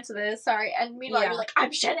 I got to answer this. Sorry. And meanwhile, you're like,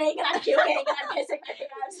 I'm shitting and I'm puking and I'm pissing my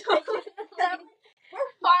pants. We're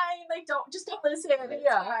fine. Like, don't listen. It's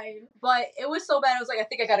fine. But it was so bad. I was like, I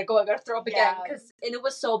think I gotta go. I gotta throw up again. And it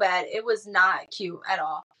was so bad. It was not cute at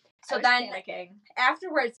all. So then,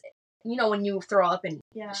 afterwards, you know, when you throw up and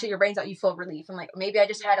shit your brains out, you feel relief. I'm like, maybe I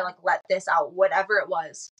just had to, like, let this out, whatever it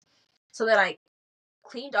was. So then I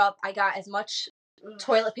cleaned up. I got as much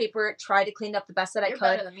toilet paper, tried to clean up the best that I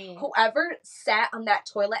could. Whoever sat on that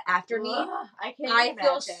toilet after me, I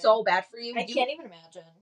feel so bad for you. I can't even imagine.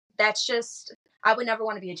 That's just... I would never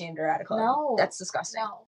want to be a janitor at a club. No. That's disgusting.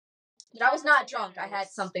 No. But I was not drunk. I had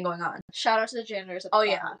something going on. Shout out to the janitors at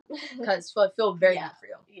the club. Because I feel very bad for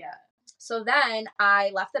you. Yeah. So then I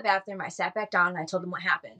left the bathroom. I sat back down and I told them what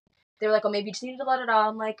happened. They were like, oh, maybe you just needed to let it out.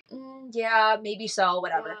 I'm like, yeah, maybe so,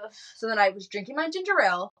 whatever. So then I was drinking my ginger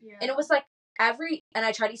ale. Yeah. And it was like and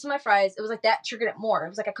I tried to eat some of my fries. It was like that triggered it more. It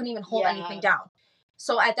was like I couldn't even hold anything down.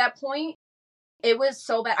 So at that point, It was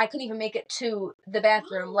so bad. I couldn't even make it to the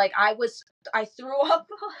bathroom. Like, I threw up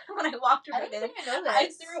when I walked right in. I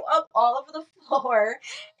threw up all over the floor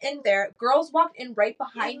in there. Girls walked in right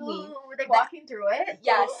behind me. Were they walking through it?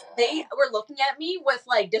 Yes. They were looking at me with,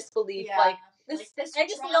 like, disbelief. Yeah. Like, this I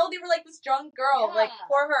just know they were, like, this drunk girl. Yeah. Like,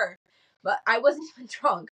 poor her. But I wasn't even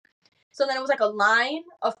drunk. So then it was like a line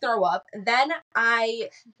of throw up. Then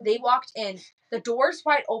they walked in. The door's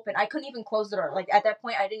wide open. I couldn't even close the door. Like, at that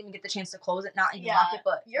point, I didn't even get the chance to close it, not even lock it,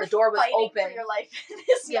 but the door was open. For your life in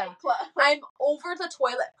this nightclub. I'm over the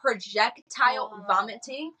toilet, projectile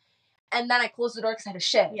vomiting, and then I closed the door because I had to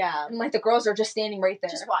shit. Yeah. And, like, the girls are just standing right there.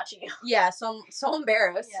 Just watching you. Yeah, so I'm so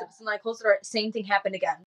embarrassed. Yeah. So then I closed the door. Same thing happened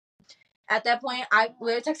again. At that point, I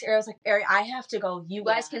literally texted Ari. I was like, Ari, I have to go. You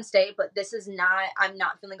guys can stay, but this is not, I'm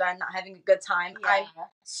not feeling good. I'm not having a good time. Yeah.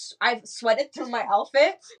 I've sweated through my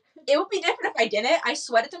outfit. It would be different if I didn't. I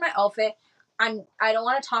sweated through my outfit. I don't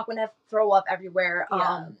want to talk when I throw up everywhere.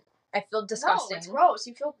 Yeah. I feel disgusting. No, it's gross.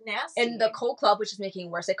 You feel nasty. And the cold club was just making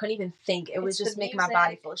it worse. I couldn't even think. It was just making my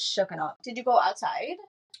body feel shooken up. Did you go outside?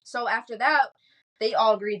 So after that, they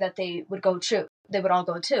all agreed that they would go too. They would all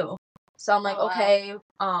go too. So I'm like, okay,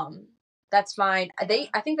 that's fine. I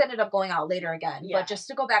think they ended up going out later again. Yeah. But just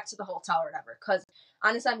to go back to the hotel or whatever. Because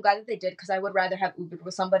honestly, I'm glad that they did. Because I would rather have Ubered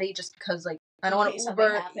with somebody. Just because, like, I don't want to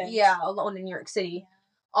Uber. Yeah, alone in New York City. Yeah.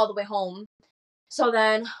 All the way home. So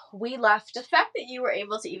then we left. The fact that you were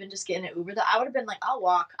able to even just get in an Uber, though, I would have been like, I'll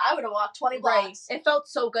walk. I would have walked 20 blocks. Right. It felt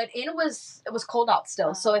so good. And it was cold out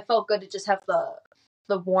still. So it felt good to just have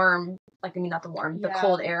the warm, like, I mean, not the warm, the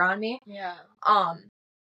cold air on me. Yeah.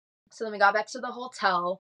 So then we got back to the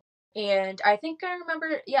hotel. And I think I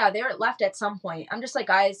remember, they were left at some point. I'm just like,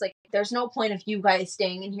 guys, like, there's no point of you guys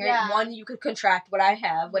staying in here. Yeah. One, you could contract what I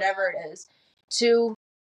have, whatever it is. Two,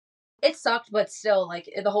 it sucked, but still, like,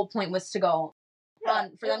 the whole point was to go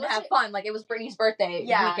fun, for them to have fun. Like, it was Brittany's birthday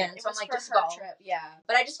weekend, so I'm like, just go. Trip. Yeah.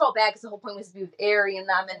 But I just felt bad because the whole point was to be with Ari and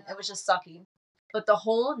them, and it was just sucky. But the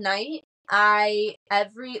whole night, I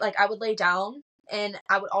would lay down, and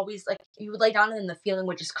I would always, like, you would lay down, and then the feeling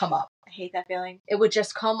would just come up. I hate that feeling. It would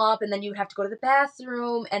just come up, and then you'd have to go to the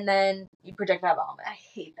bathroom, and then you projectile vomit. I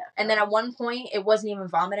hate that feeling. And then at one point, it wasn't even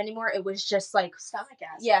vomit anymore. It was just, like... stomach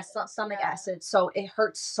acid. Yeah, stomach acid. So it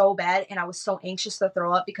hurt so bad, and I was so anxious to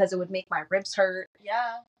throw up because it would make my ribs hurt.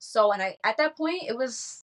 Yeah. So, and at that point,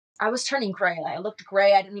 I was turning gray. Like, I looked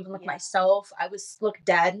gray. I didn't even look myself. I looked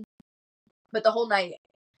dead. But the whole night,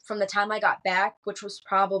 from the time I got back, which was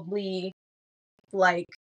probably, like...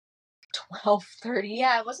 12:30.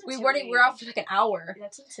 Yeah, it wasn't. We were out for like an hour.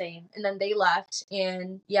 That's insane. And then they left,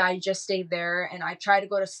 and I just stayed there, and I tried to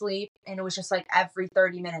go to sleep, and it was just like every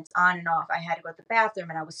 30 minutes on and off. I had to go to the bathroom,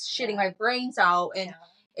 and I was shitting my brains out, and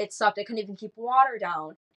it sucked. I couldn't even keep water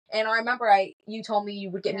down. And I remember you told me you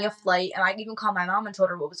would get me a flight, and I even called my mom and told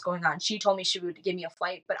her what was going on. She told me she would give me a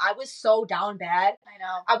flight, but I was so down bad. I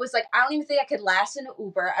know. I was like, I don't even think I could last in an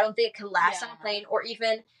Uber. I don't think I could last on a plane, or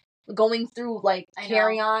even going through, like,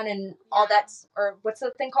 carry-on and all that, or what's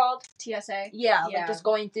the thing called? TSA. Yeah, like, just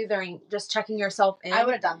going through there and just checking yourself in. I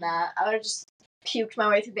would have done that. I would have just puked my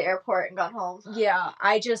way through the airport and gone home. Yeah,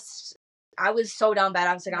 I was so down bad.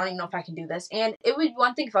 I was like, I don't even know if I can do this. And it would be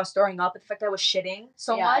one thing if I was throwing up, but the fact that I was shitting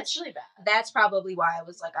so much. It's really bad. That's probably why I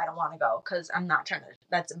was like, I don't want to go, because I'm not trying to,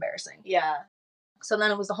 that's embarrassing. Yeah. So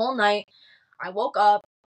then it was the whole night. I woke up,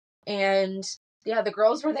 and... yeah, the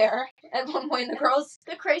girls were there at one point. The girls...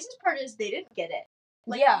 the craziest part is they didn't get it.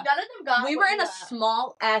 Like, none of them got it. We were in a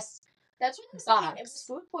small ass That's what I'm saying. It was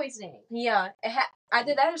food poisoning. Yeah.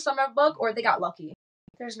 Either that or stomach bug, or they got lucky.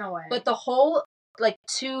 There's no way. But the whole, like,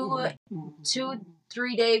 2-3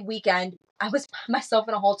 day weekend, I was by myself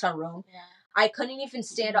in a hotel room. Yeah. I couldn't even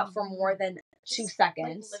stand up for more than 2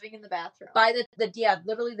 seconds. Like, living in the bathroom. By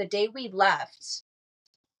literally the day we left...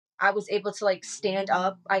 I was able to, like, stand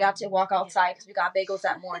up. I got to walk outside because we got bagels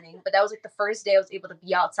that morning. But that was, like, the first day I was able to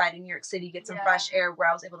be outside in New York City, get some fresh air where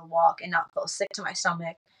I was able to walk and not feel sick to my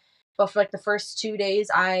stomach. But for, like, the first 2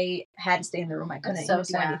 days, I had to stay in the room. I couldn't do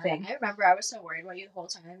anything. I remember I was so worried about you the whole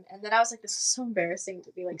time. And then I was like, this is so embarrassing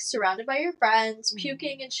to be, like, surrounded by your friends,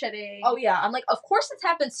 puking and shitting. Oh, yeah. I'm like, of course this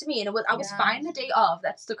happens to me. And I was fine the day of.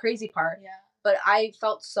 That's the crazy part. Yeah. But I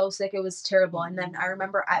felt so sick. It was terrible. And then I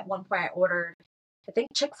remember at one point I ordered... I think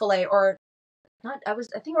Chick-fil-A or not. I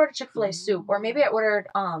think I ordered Chick-fil-A soup, or maybe I ordered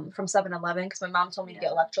from 7-Eleven because my mom told me to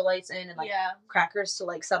get electrolytes in and crackers to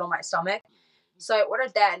like settle my stomach. So I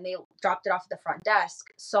ordered that, and they dropped it off at the front desk.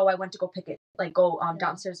 So I went to go pick it,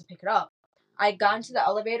 downstairs to pick it up. I got into the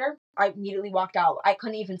elevator. I immediately walked out. I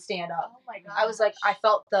couldn't even stand up. Oh my god! I was like, I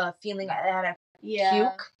felt the feeling I had a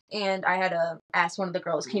puke. And I had to ask one of the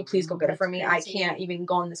girls, can you please go get it for me? Crazy. I can't even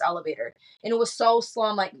go in this elevator. And it was so slow.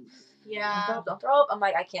 I'm like, don't throw up. I'm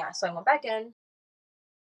like, I can't. So I went back in.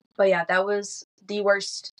 But yeah, that was the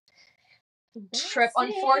worst trip,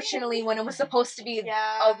 unfortunately, when it was supposed to be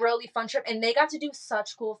a really fun trip. And they got to do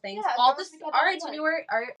such cool things. All this, our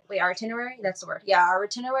itinerary, that's the word. Yeah, our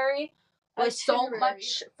itinerary was so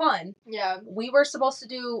much fun. Yeah. We were supposed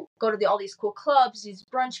to go to all these cool clubs, these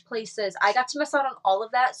brunch places. I got to miss out on all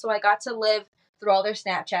of that, so I got to live through all their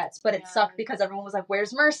Snapchats. But it sucked because everyone was like,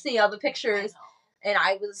 where's Mercy? All the pictures. And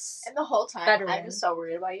I was... And the whole time, I was so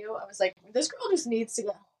worried about you. I was like, this girl just needs to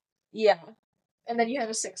go. Yeah. And then you had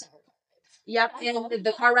a 6-hour. Yep, and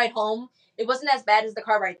the car ride home, it wasn't as bad as the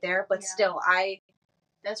car ride there, but still,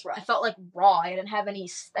 That's rough. I felt like raw. I didn't have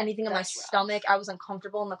anything in my stomach. I was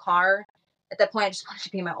uncomfortable in the car. At that point, I just wanted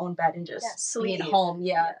to be in my own bed and just be at home.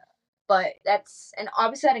 Yeah. But and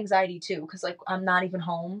obviously I had anxiety too, because like I'm not even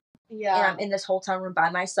home. Yeah. And I'm in this hotel room by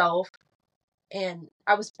myself. And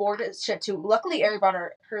I was bored as shit too. Luckily, Ari brought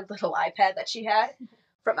her little iPad that she had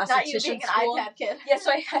from esthetician Not you being school. An iPad kid. Yeah,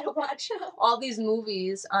 so I had to watch all these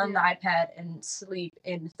movies on the iPad and sleep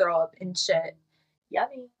and throw up and shit.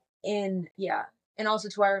 Yummy. And and also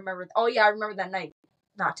too, I remember that night.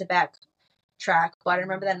 Not to backtrack, but I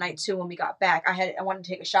remember that night too when we got back. I wanted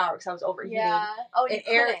to take a shower because I was overheating. Yeah. Oh, you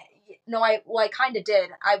couldn't. No, I kind of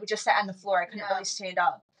did. I would just sit on the floor. I couldn't really stand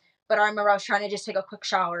up. But I remember I was trying to just take a quick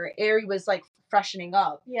shower. Ari was like freshening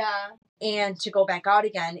up. Yeah. And to go back out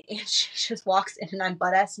again, and she just walks in, and I'm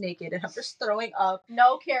butt ass naked, and I'm just throwing up.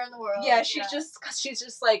 No care in the world. Yeah, she's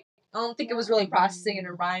just like, I don't think it was really processing in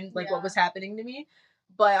her mind like what was happening to me.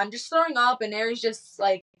 But I'm just throwing up, and Ari's just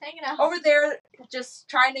like hanging out over there, just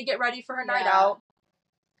trying to get ready for her night out.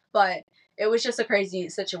 But it was just a crazy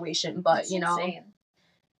situation. But That's insane.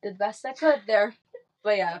 Did the best I could there.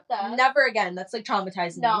 But yeah, never again. That's like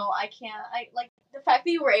traumatizing me. No, I can't. I like the fact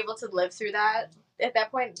that you were able to live through that. At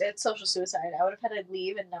that point, it's social suicide. I would have had to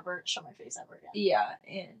leave and never show my face ever again. Yeah,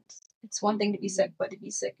 and it's one thing to be sick, but to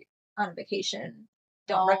be sick on a vacation,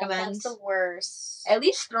 don't recommend. That's the worst. At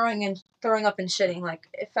least throwing up and shitting. Like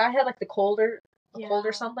if I had like the cold or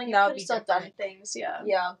something, that would be still done things. Yeah.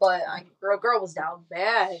 Yeah, but girl was down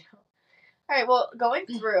bad. All right, well, going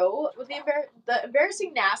through with the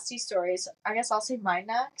embarrassing, nasty stories, I guess I'll say mine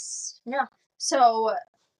next. Yeah. So,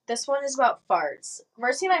 this one is about farts.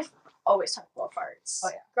 Mercy and I always talk about farts. Oh,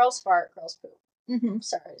 yeah. Girls fart, girls poop. Mm-hmm.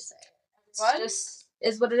 Sorry to say. It just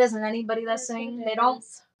is what it is, and anybody that's saying they don't,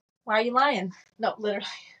 why are you lying? No, literally.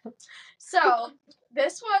 So,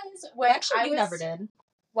 this one's when you never did.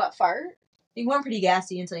 What, fart? You weren't pretty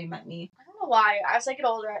gassy until you met me. I don't know why. As I get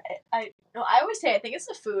older, I always say I think it's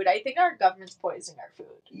the food. I think our government's poisoning our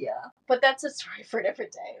food. Yeah. But that's a story for a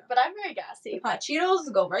different day. But I'm very gassy. Hot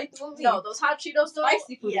Cheetos go right through me. No, those hot Cheetos don't.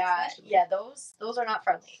 Spicy food. Yeah, especially. Yeah, those are not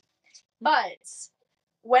friendly. But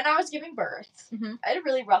when I was giving birth, I had a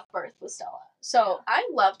really rough birth with Stella. So I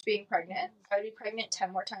loved being pregnant. I would be pregnant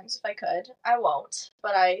 10 more times if I could. I won't,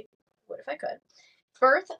 but I would if I could.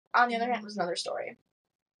 Birth, on the other hand, was another story.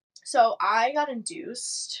 So I got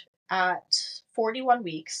induced at 41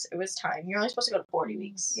 weeks. It was time. You're only supposed to go to 40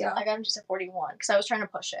 weeks. Yeah. I got induced at 41 because I was trying to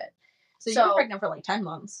push it. So you were pregnant for like 10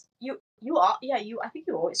 months. I think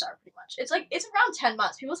you always are pretty much. It's around 10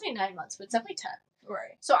 months. People say 9 months, but it's definitely 10.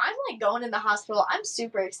 Right. So I'm like going in the hospital. I'm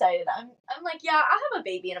super excited. I'm like, yeah, I'll have a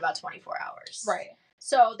baby in about 24 hours. Right.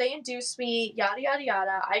 So they induce me, yada, yada,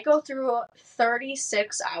 yada. I go through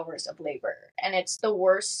 36 hours of labor, and it's the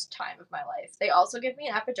worst time of my life. They also give me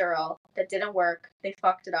an epidural that didn't work. They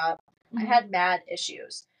fucked it up. Mm-hmm. I had mad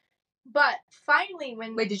issues. But finally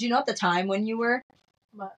when... Wait, did you know at the time when you were...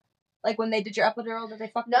 What? Like when they did your epidural that they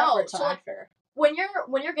fucked it up? No, so after? When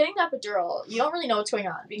you're getting the epidural, you don't really know what's going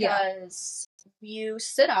on because... You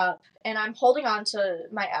sit up, and I'm holding on to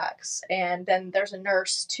my ex, and then there's a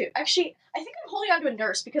nurse, too. Actually, I think I'm holding on to a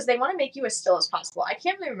nurse because they want to make you as still as possible. I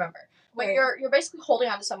can't really remember. But you're basically holding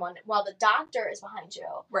on to someone while the doctor is behind you.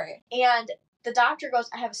 Right. And the doctor goes,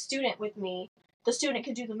 I have a student with me. The student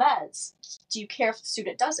can do the meds. Do you care if the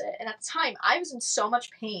student does it? And at the time, I was in so much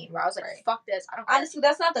pain where I was like, fuck this. I don't care. Honestly,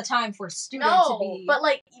 that's not the time for a student to be...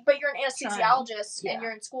 but you're an anesthesiologist and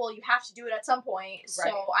you're in school. You have to do it at some point. Right.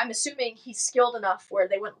 So I'm assuming he's skilled enough where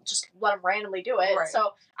they wouldn't just let him randomly do it. Right.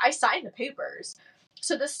 So I signed the papers.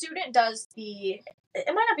 So the student does it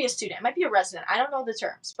might not be a student. It might be a resident. I don't know the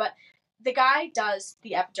terms. But the guy does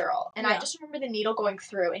the epidural, and I just remember the needle going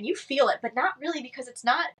through, and you feel it, but not really because it's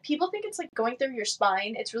not, people think it's like going through your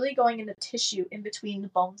spine. It's really going in the tissue in between the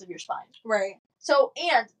bones of your spine. Right. So,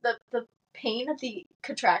 and the pain of the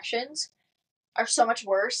contractions are so much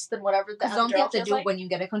worse than whatever the epidural don't they have to do it when you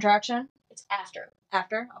get a contraction? It's after.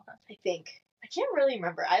 After? Okay. I think. I can't really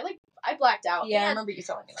remember. I blacked out. Yeah, I remember you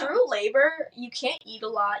telling me that. Through labor, you can't eat a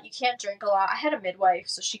lot. You can't drink a lot. I had a midwife,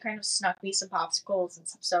 so she kind of snuck me some popsicles and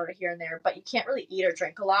some soda here and there, but you can't really eat or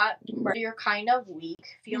drink a lot. Right. You're kind of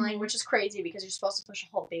weak feeling, which is crazy because you're supposed to push a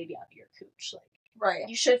whole baby out of your cooch. Right.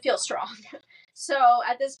 You should feel strong. So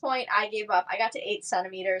at this point, I gave up. I got to 8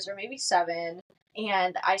 centimeters or maybe 7.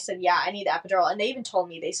 And I said, yeah, I need the epidural. And they even told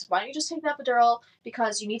me, they said, why don't you just take the epidural?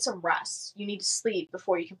 Because you need some rest. You need to sleep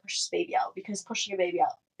before you can push this baby out. Because pushing a baby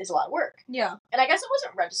out is a lot of work. Yeah. And I guess it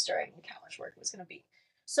wasn't registering how much work it was going to be.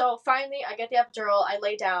 So finally, I get the epidural. I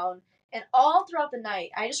lay down. And all throughout the night,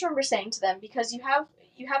 I just remember saying to them, because you have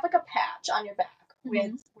like a patch on your back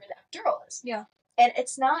with where the epidural is. Yeah. And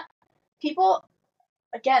it's not, people,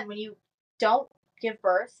 again, when you don't give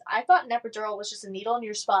birth, I thought an epidural was just a needle in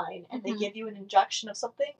your spine and they give you an injection of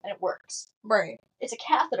something and it works. Right. It's a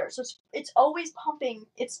catheter, so it's always pumping.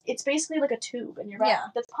 It's basically like a tube in your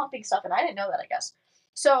back that's pumping stuff, and I didn't know that, I guess.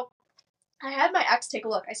 So I had my ex take a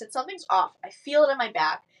look. I said, something's off. I feel it in my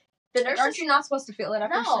back. The nurses, aren't you not supposed to feel it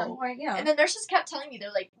after a certain point? Yeah. And the nurses kept telling me,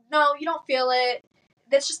 they're like, no, you don't feel it.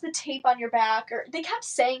 That's just the tape on your back. Or they kept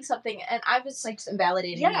saying something, and I was like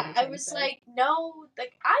invalidating. Yeah, I was like, no,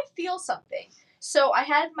 like I feel something. So I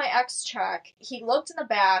had my ex check. He looked in the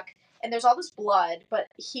back, and there's all this blood, but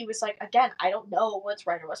he was like, again, I don't know what's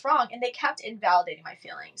right or what's wrong. And they kept invalidating my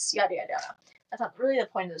feelings. Yada, yada, yada. That's not really the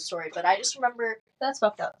point of the story, but I just remember... That's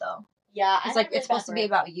fucked up, though. Yeah. It's like, it's supposed to be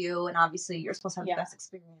about you, and obviously you're supposed to have the best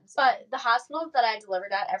experience. But the hospital that I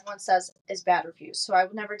delivered at, everyone says is bad reviews, so I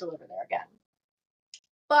would never deliver there again.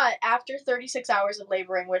 But after 36 hours of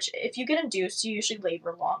laboring, which if you get induced, you usually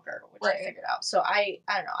labor longer, which I figured out. So I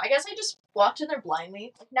don't know. I guess I just walked in there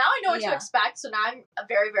blindly. Now I know what to expect, so now I'm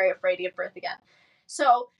very, very afraid to give birth again.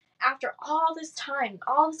 So after all this time,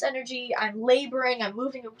 all this energy, I'm laboring, I'm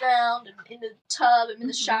moving around, I'm in the tub, I'm in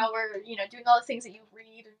the shower, doing all the things that you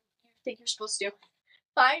read and you think you're supposed to do.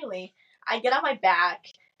 Finally, I get on my back.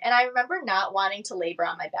 And I remember not wanting to labor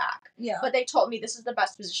on my back. Yeah. But they told me this is the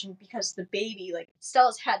best position because the baby,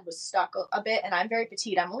 Stella's head was stuck a bit, and I'm very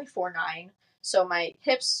petite. I'm only 4'9", so my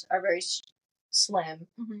hips are very slim.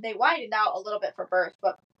 They widened out a little bit for birth,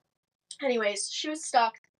 but anyways, she was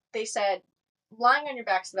stuck. They said, lying on your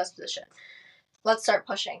back is the best position. Let's start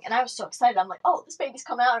pushing. And I was so excited. I'm like, oh, this baby's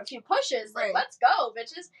coming out in a few pushes. Let's go,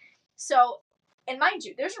 bitches. So, and mind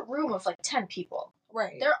you, there's a room of 10 people.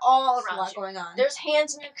 Right. They're all around you. There's a lot going on. There's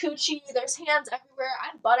hands in your coochie. There's hands everywhere.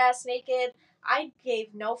 I'm butt-ass naked. I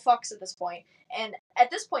gave no fucks at this point. And at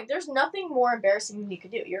this point, there's nothing more embarrassing than you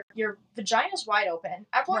could do. Your vagina's wide open.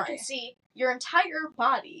 Everyone can see your entire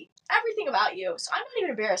body, everything about you. So I'm not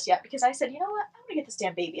even embarrassed yet because I said, you know what? I'm going to get this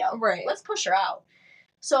damn baby out. Right. Let's push her out.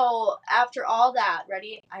 So after all that,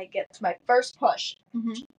 ready, I get to my first push.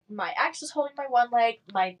 My ex is holding my one leg.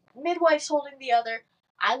 My midwife's holding the other.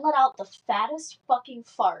 I let out the fattest fucking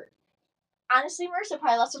fart. Honestly, Marissa,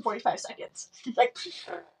 probably less than 45 seconds. Like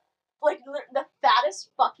the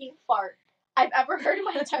fattest fucking fart I've ever heard in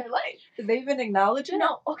my entire life. Did they even acknowledge it?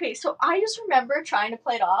 No. Okay, so I just remember trying to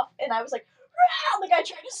play it off, and I was like, rah! I tried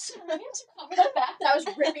to scream to cover the fact that I was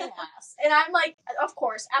ripping ass. And I'm like, of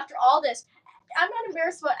course, after all this, I'm not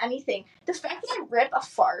embarrassed about anything. The fact that I rip a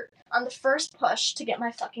fart on the first push to get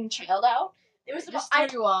my fucking child out, it was just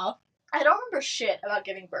threw you off. I don't remember shit about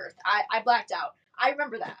giving birth. I blacked out. I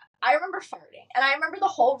remember that. I remember farting. And I remember the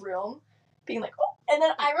whole room being like, oh. And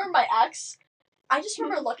then I remember my ex. I just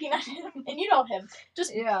remember looking at him, and you know him,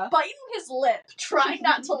 just biting his lip, trying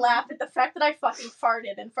not to laugh at the fact that I fucking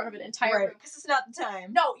farted in front of an entire room. Because it's not the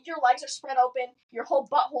time. No, your legs are spread open, your whole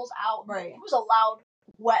butthole's out. Right. It was a loud,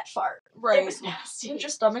 wet fart. Right. It was nasty. Was your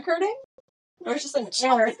stomach hurting? Or was just like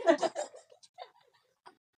air?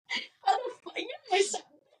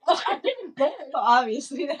 I didn't know. Well,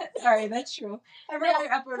 obviously, that's true.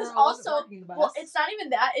 Well, it's not even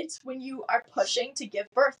that. It's when you are pushing to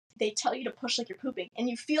give birth, they tell you to push like you're pooping, and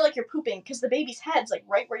you feel like you're pooping because the baby's head's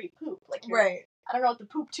right where you poop. Right. I don't know what the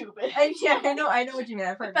poop tube is. I know what you mean.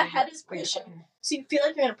 I've heard. The head is pushing, so you feel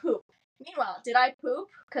like you're gonna poop. Meanwhile, did I poop?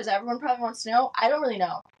 Because everyone probably wants to know. I don't really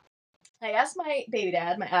know. I asked my baby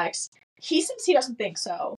dad, my ex. He says he doesn't think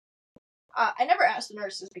so. I never asked the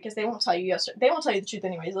nurses because they won't tell you yes or they won't tell you the truth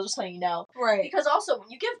anyways. They'll just tell you no. Right. Because also when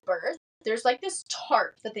you give birth, there's this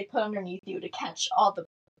tarp that they put underneath you to catch all the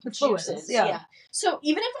juices. Yeah. So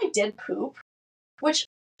even if I did poop, which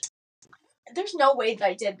there's no way that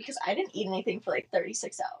I did because I didn't eat anything for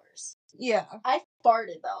 36 hours. Yeah. I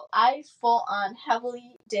farted though. I full on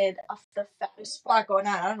heavily did the fattest fart going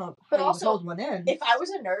on. I don't know. But how also, you hold one in. If I was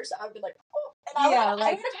a nurse, I would be like, oh, and I would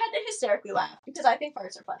have had to hysterically laugh because I think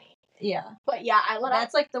farts are funny. Yeah. But yeah, I let out.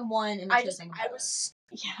 That's like the one immature thing. I was.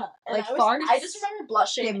 Yeah. And like, farts. I just remember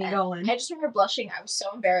blushing. Get me going. I just remember blushing. I was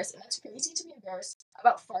so embarrassed. And it's crazy to be embarrassed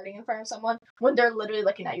about farting in front of someone when they're literally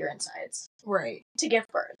looking at your insides. Right. To give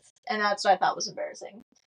birth. And that's what I thought was embarrassing.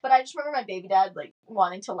 But I just remember my baby dad, like,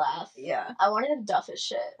 wanting to laugh. Yeah. I wanted to duff his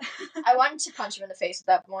shit. I wanted to punch him in the face at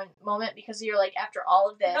that moment because you're like, after all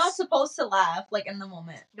of this... You're not supposed to laugh, like, in the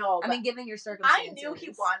moment. No. I mean, given your circumstances. I knew he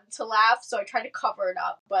wanted to laugh, so I tried to cover it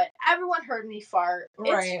up. But everyone heard me fart.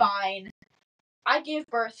 Right. It's fine. I gave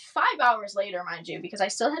birth 5 hours later, mind you, because I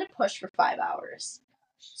still had to push for 5 hours.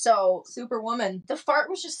 So... Superwoman. The fart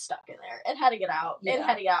was just stuck in there. It had to get out. Yeah. It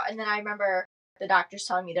had to get out. And then I remember the doctors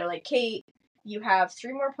telling me, they're like, Kate... You have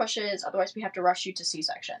 3 more pushes, otherwise we have to rush you to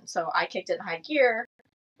C-section. So I kicked it in high gear.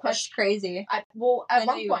 That's crazy. At one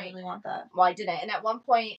point, you really want that. Well, I didn't. And at one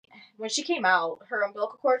point, when she came out, her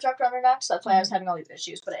umbilical cord dropped around her neck, so that's why I was having all these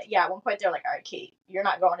issues. But at one point, they're like, all right, Kate, you're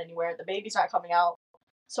not going anywhere. The baby's not coming out.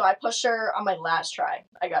 So I pushed her on my last try.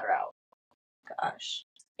 I got her out. Gosh.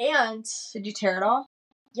 And... Did you tear it off?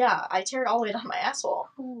 Yeah, I tear it all the way down my asshole.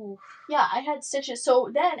 Ooh. Yeah, I had stitches.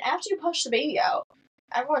 So then, after you push the baby out,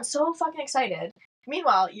 everyone's so fucking excited.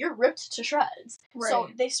 Meanwhile, you're ripped to shreds. Right. So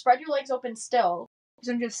they spread your legs open still.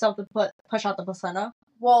 Don't you have to push out the placenta?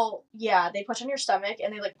 Well, yeah, they push on your stomach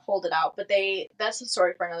and they like pulled it out. But that's a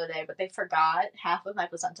story for another day. But they forgot half of my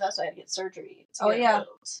placenta, so I had to get surgery. To get it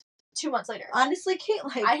removed. 2 months later. Honestly, Kate,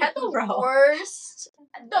 like, I had the worst.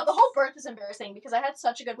 No, the whole birth is embarrassing because I had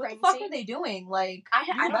such a good pregnancy. What the fuck are they doing? Like, I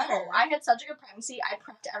don't know. I had such a good pregnancy. I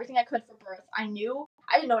prepped everything I could for birth. I didn't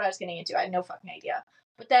know what I was getting into. I had no fucking idea.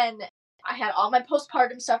 But then I had all my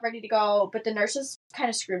postpartum stuff ready to go, but the nurses kind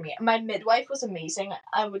of screwed me. My midwife was amazing.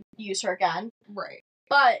 I would use her again. Right.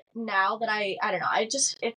 But now that I don't know,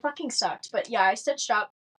 it fucking sucked. But yeah, I stitched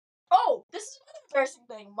up. Oh, this is another embarrassing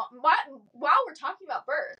thing. While we're talking about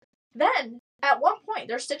birth, then at one point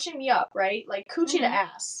they're stitching me up, right? Like coochie to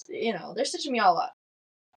ass. You know, they're stitching me all up.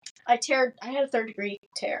 I had a 3rd-degree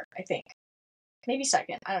tear, I think. Maybe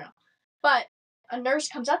 2nd. I don't know. But a nurse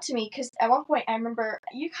comes up to me, because at one point, I remember,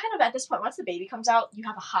 you kind of, at this point, once the baby comes out, you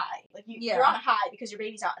have a high. Like, you're on a high because your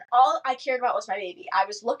baby's out. And all I cared about was my baby. I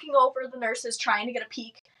was looking over the nurses, trying to get a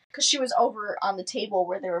peek, because she was over on the table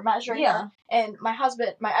where they were measuring her. And my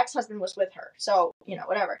ex-husband was with her. So,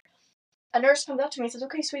 whatever. A nurse comes up to me and says,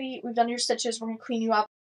 okay, sweetie, we've done your stitches. We're going to clean you up.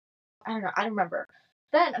 I don't know. I don't remember.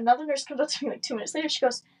 Then another nurse comes up to me like 2 minutes later. She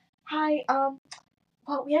goes, hi,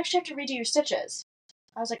 well, we actually have to redo your stitches.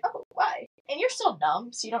 I was like, oh, why? And you're still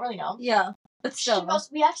numb, so you don't really know. Yeah, but still. She goes,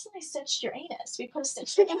 we accidentally stitched your anus. We put a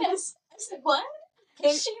stitch in your anus. I said, what?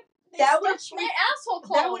 They stitched my asshole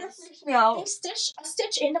closed. That would have freaked me out. They stitched a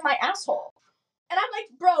stitch into my asshole. And I'm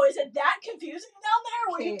like, bro, is it that confusing down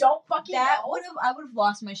there where you don't fucking know? I would have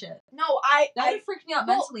lost my shit. No, that would have freaked me out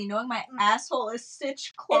mentally, knowing my asshole is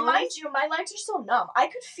stitched closed. And mind you, my legs are still numb. I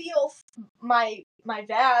could feel my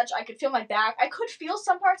vag, I could feel my back. I could feel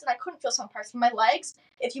some parts and I couldn't feel some parts. But my legs,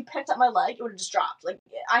 if you picked up my leg, it would have just dropped. Like,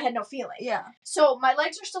 I had no feeling. Yeah. So my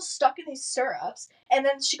legs are still stuck in these stirrups. And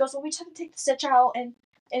then she goes, well, we just have to take the stitch out and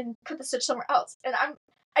put the stitch somewhere else. And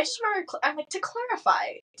I just remember, I'm like, to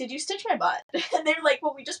clarify, did you stitch my butt? And they were like,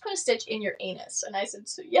 well, we just put a stitch in your anus. And I said,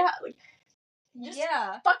 so yeah, like,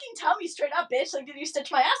 fucking tell me straight up, bitch. Like, did you stitch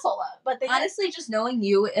my asshole up? But they honestly, just knowing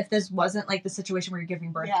you, if this wasn't like the situation where you're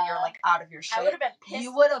giving birth and you're like out of your shit, I would have been pissed.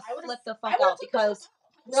 You would have flipped the fuck out because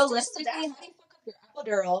realistically, how do you fuck up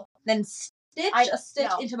your epidural, then stitch a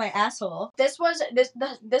stitch into my asshole? This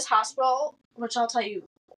hospital, which I'll tell you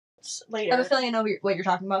later. I have a feeling I know what you're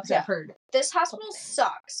talking about because I've heard. This hospital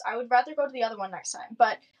sucks. I would rather go to the other one next time,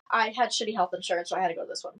 but I had shitty health insurance, so I had to go to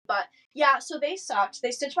this one. But yeah, so they sucked.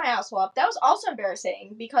 They stitched my asshole up. That was also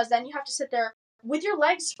embarrassing because then you have to sit there with your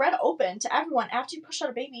legs spread open to everyone after you push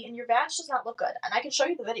out a baby, and your vag does not look good. And I can show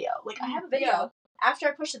you the video. Like, I have a video after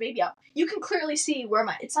I push the baby out. You can clearly see where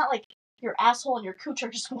it's not like your asshole and your cooch are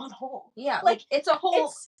just one hole. Yeah, like it's a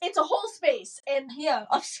whole... It's a whole space, and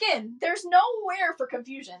of skin. There's nowhere for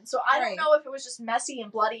confusion. So I don't know if it was just messy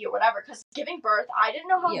and bloody or whatever, because giving birth, I didn't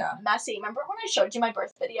know how messy. Remember when I showed you my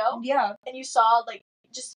birth video? Yeah. And you saw, like,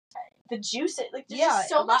 just the juice, like, there's just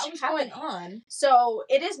so much going on. So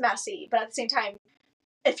it is messy, but at the same time,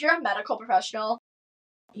 if you're a medical professional,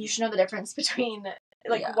 you should know the difference between...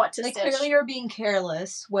 what to stitch. Clearly you're being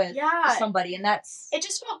careless with somebody, and that's... It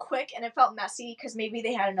just felt quick, and it felt messy, because maybe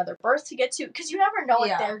they had another birth to get to, because you never know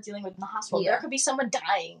what they're dealing with in the hospital. There could be someone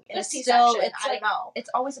dying in a C-section, I don't know. It's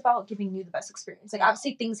always about giving you the best experience. Like,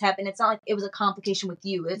 obviously things happen, it's not like it was a complication with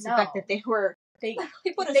you, it's the fact that they put a stitch in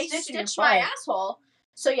your butt. They stitched my asshole,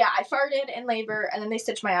 So yeah, I farted in labor, and then they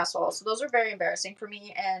stitched my asshole. So those were very embarrassing for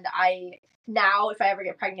me. And now, if I ever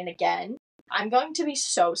get pregnant again, I'm going to be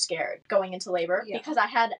so scared going into labor because I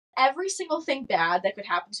had every single thing bad that could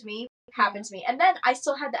happen to me happen to me. And then I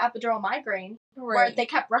still had the epidural migraine where they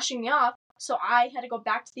kept rushing me off. So I had to go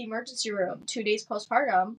back to the emergency room 2 days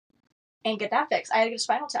postpartum and get that fixed. I had to get a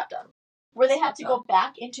spinal tap done. Where they had to go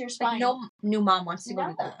back into your spine. Like no new mom wants to go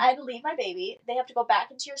do that. I had to leave my baby. They have to go back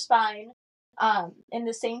into your spine in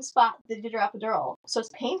the same spot they did your epidural. So it's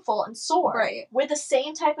painful and sore. Right. With the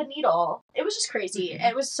same type of needle. It was just crazy. Mm-hmm.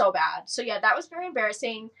 It was so bad. So yeah, that was very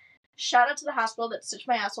embarrassing. Shout out to the hospital that stitched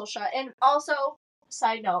my asshole shut. And also,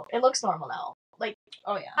 side note, it looks normal now. Like,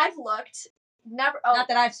 oh yeah. I've looked. Never. Not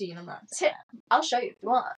that I've seen. I'm not. I'll show you if you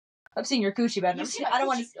want. I've seen your coochie, but I don't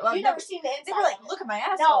want to. You've never seen the inside. They were like, look at my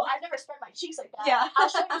asshole. No, I've never spread my cheeks like that. Yeah. I'll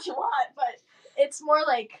show you if you want, but it's more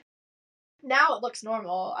like, now it looks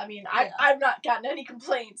normal. I mean, I've not gotten any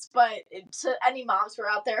complaints, but to any moms who are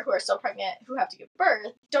out there who are so pregnant, who have to give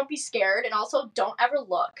birth, don't be scared, and also don't ever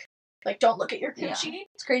look. Like, don't look at your coochie. Yeah.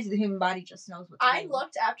 It's crazy the human body just knows what to do. I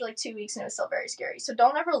looked after like 2 weeks, and it was still very scary. So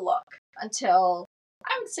don't ever look until,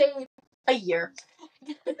 I would say, a year.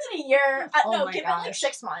 A year. Give it like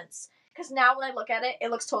 6 months. Because now when I look at it, it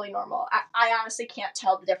looks totally normal. I honestly can't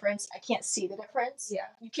tell the difference. I can't see the difference. Yeah.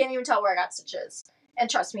 You can't even tell where I got stitches. And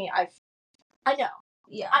trust me, I know.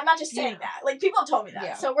 Yeah. I'm not just saying that. Like, people have told me that.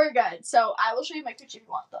 Yeah. So we're good. So I will show you my coochie if you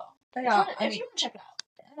want, though. Yeah. If you want to check it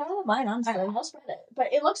out. I don't mind, honestly. I'll spread it.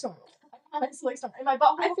 But it looks normal. Honestly, it looks normal. In my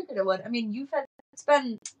butthole. I figured it would. I mean, it's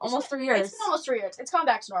been almost 3 years. It's been almost 3 years. It's gone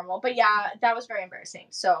back to normal. But yeah, that was very embarrassing.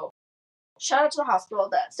 So shout out to the hospital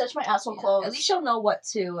that stitched my asshole closed. At least you'll know what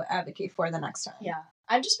to advocate for the next time. Yeah.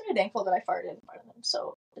 I'm just very thankful that I farted in front of them,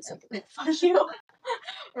 so it's like, fuck you.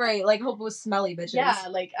 Right, like, hope it was smelly, bitches. Yeah,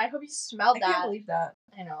 like, I hope you smelled that. I can't believe that.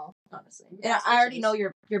 I know, honestly. Yeah, I already know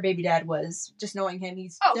your baby dad was, just knowing him,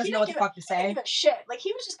 he doesn't know what the fuck to say. He didn't give a shit. Like,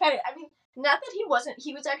 he was just kind of, I mean, not that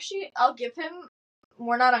he was actually, I'll give him,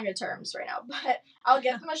 we're not on good terms right now, but I'll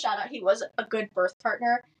give him a shout out. He was a good birth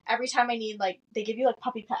partner. Every time I need, like, they give you, like,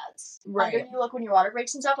 puppy pads. Right. Under you, like, when your water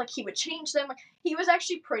breaks and stuff, like, he would change them. Like, he was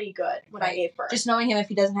actually pretty good when I gave birth. Just knowing him, if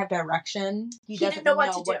he doesn't have direction, he doesn't know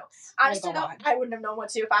what to do. Honestly, though, I wouldn't have known what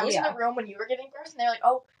to do. If I was in the room when you were giving birth and they're like,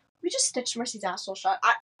 oh, we just stitched Mercy's asshole shut,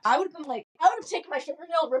 I would have been like, I would have taken my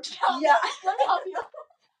fingernail, ripped it out. Yeah. Let me help you.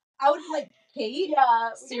 I would have, like, Kate? Yeah.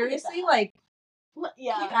 Seriously? Like, can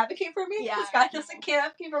you advocate for me? Yeah. This guy doesn't care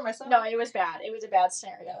advocate for myself. No, it was bad. It was a bad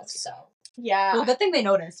scenario. So, yeah. Well, good thing they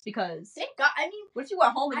noticed, because thank God. I mean, what if you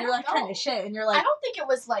got home and you're like trying to shit and you're like, I don't think it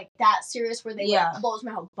was like that serious where they like closed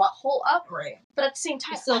my whole butthole up. Right. But at the same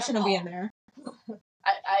time, you still shouldn't be in there.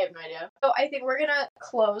 I have no idea. So I think we're gonna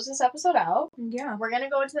close this episode out. Yeah. We're gonna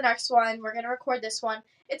go into the next one. We're gonna record this one.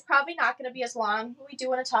 It's probably not gonna be as long. We do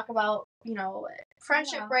want to talk about,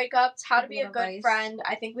 friendship breakups, how to be a good friend.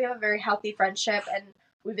 I think we have a very healthy friendship, and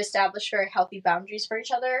we've established very healthy boundaries for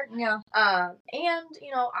each other. Yeah. And,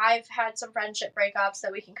 I've had some friendship breakups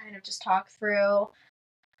that we can kind of just talk through.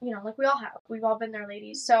 Like we all have. We've all been there,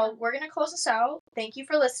 ladies. So we're going to close this out. Thank you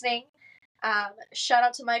for listening. Shout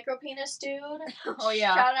out to Micro Penis Dude. Oh,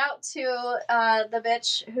 yeah. Shout out to the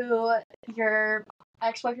bitch who your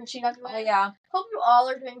ex-boyfriend cheated on you with. Oh, yeah. Hope you all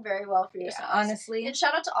are doing very well for yourselves. Yeah, honestly. And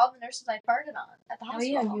shout out to all the nurses I farted on at the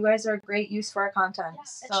hospital. Oh, yeah. You guys are a great use for our content. Yeah.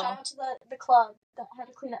 And shout out to the club that had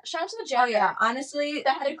to clean up. Shout out to the janitor. Oh, yeah. Honestly.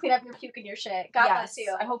 That had to clean up your puke and your shit. God bless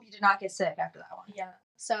you. I hope you did not get sick after that one. Yeah.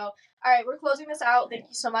 So, all right. We're closing this out. Thank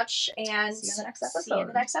you so much. And see you in the next episode. See you in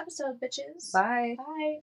the next episode, bitches. Bye. Bye.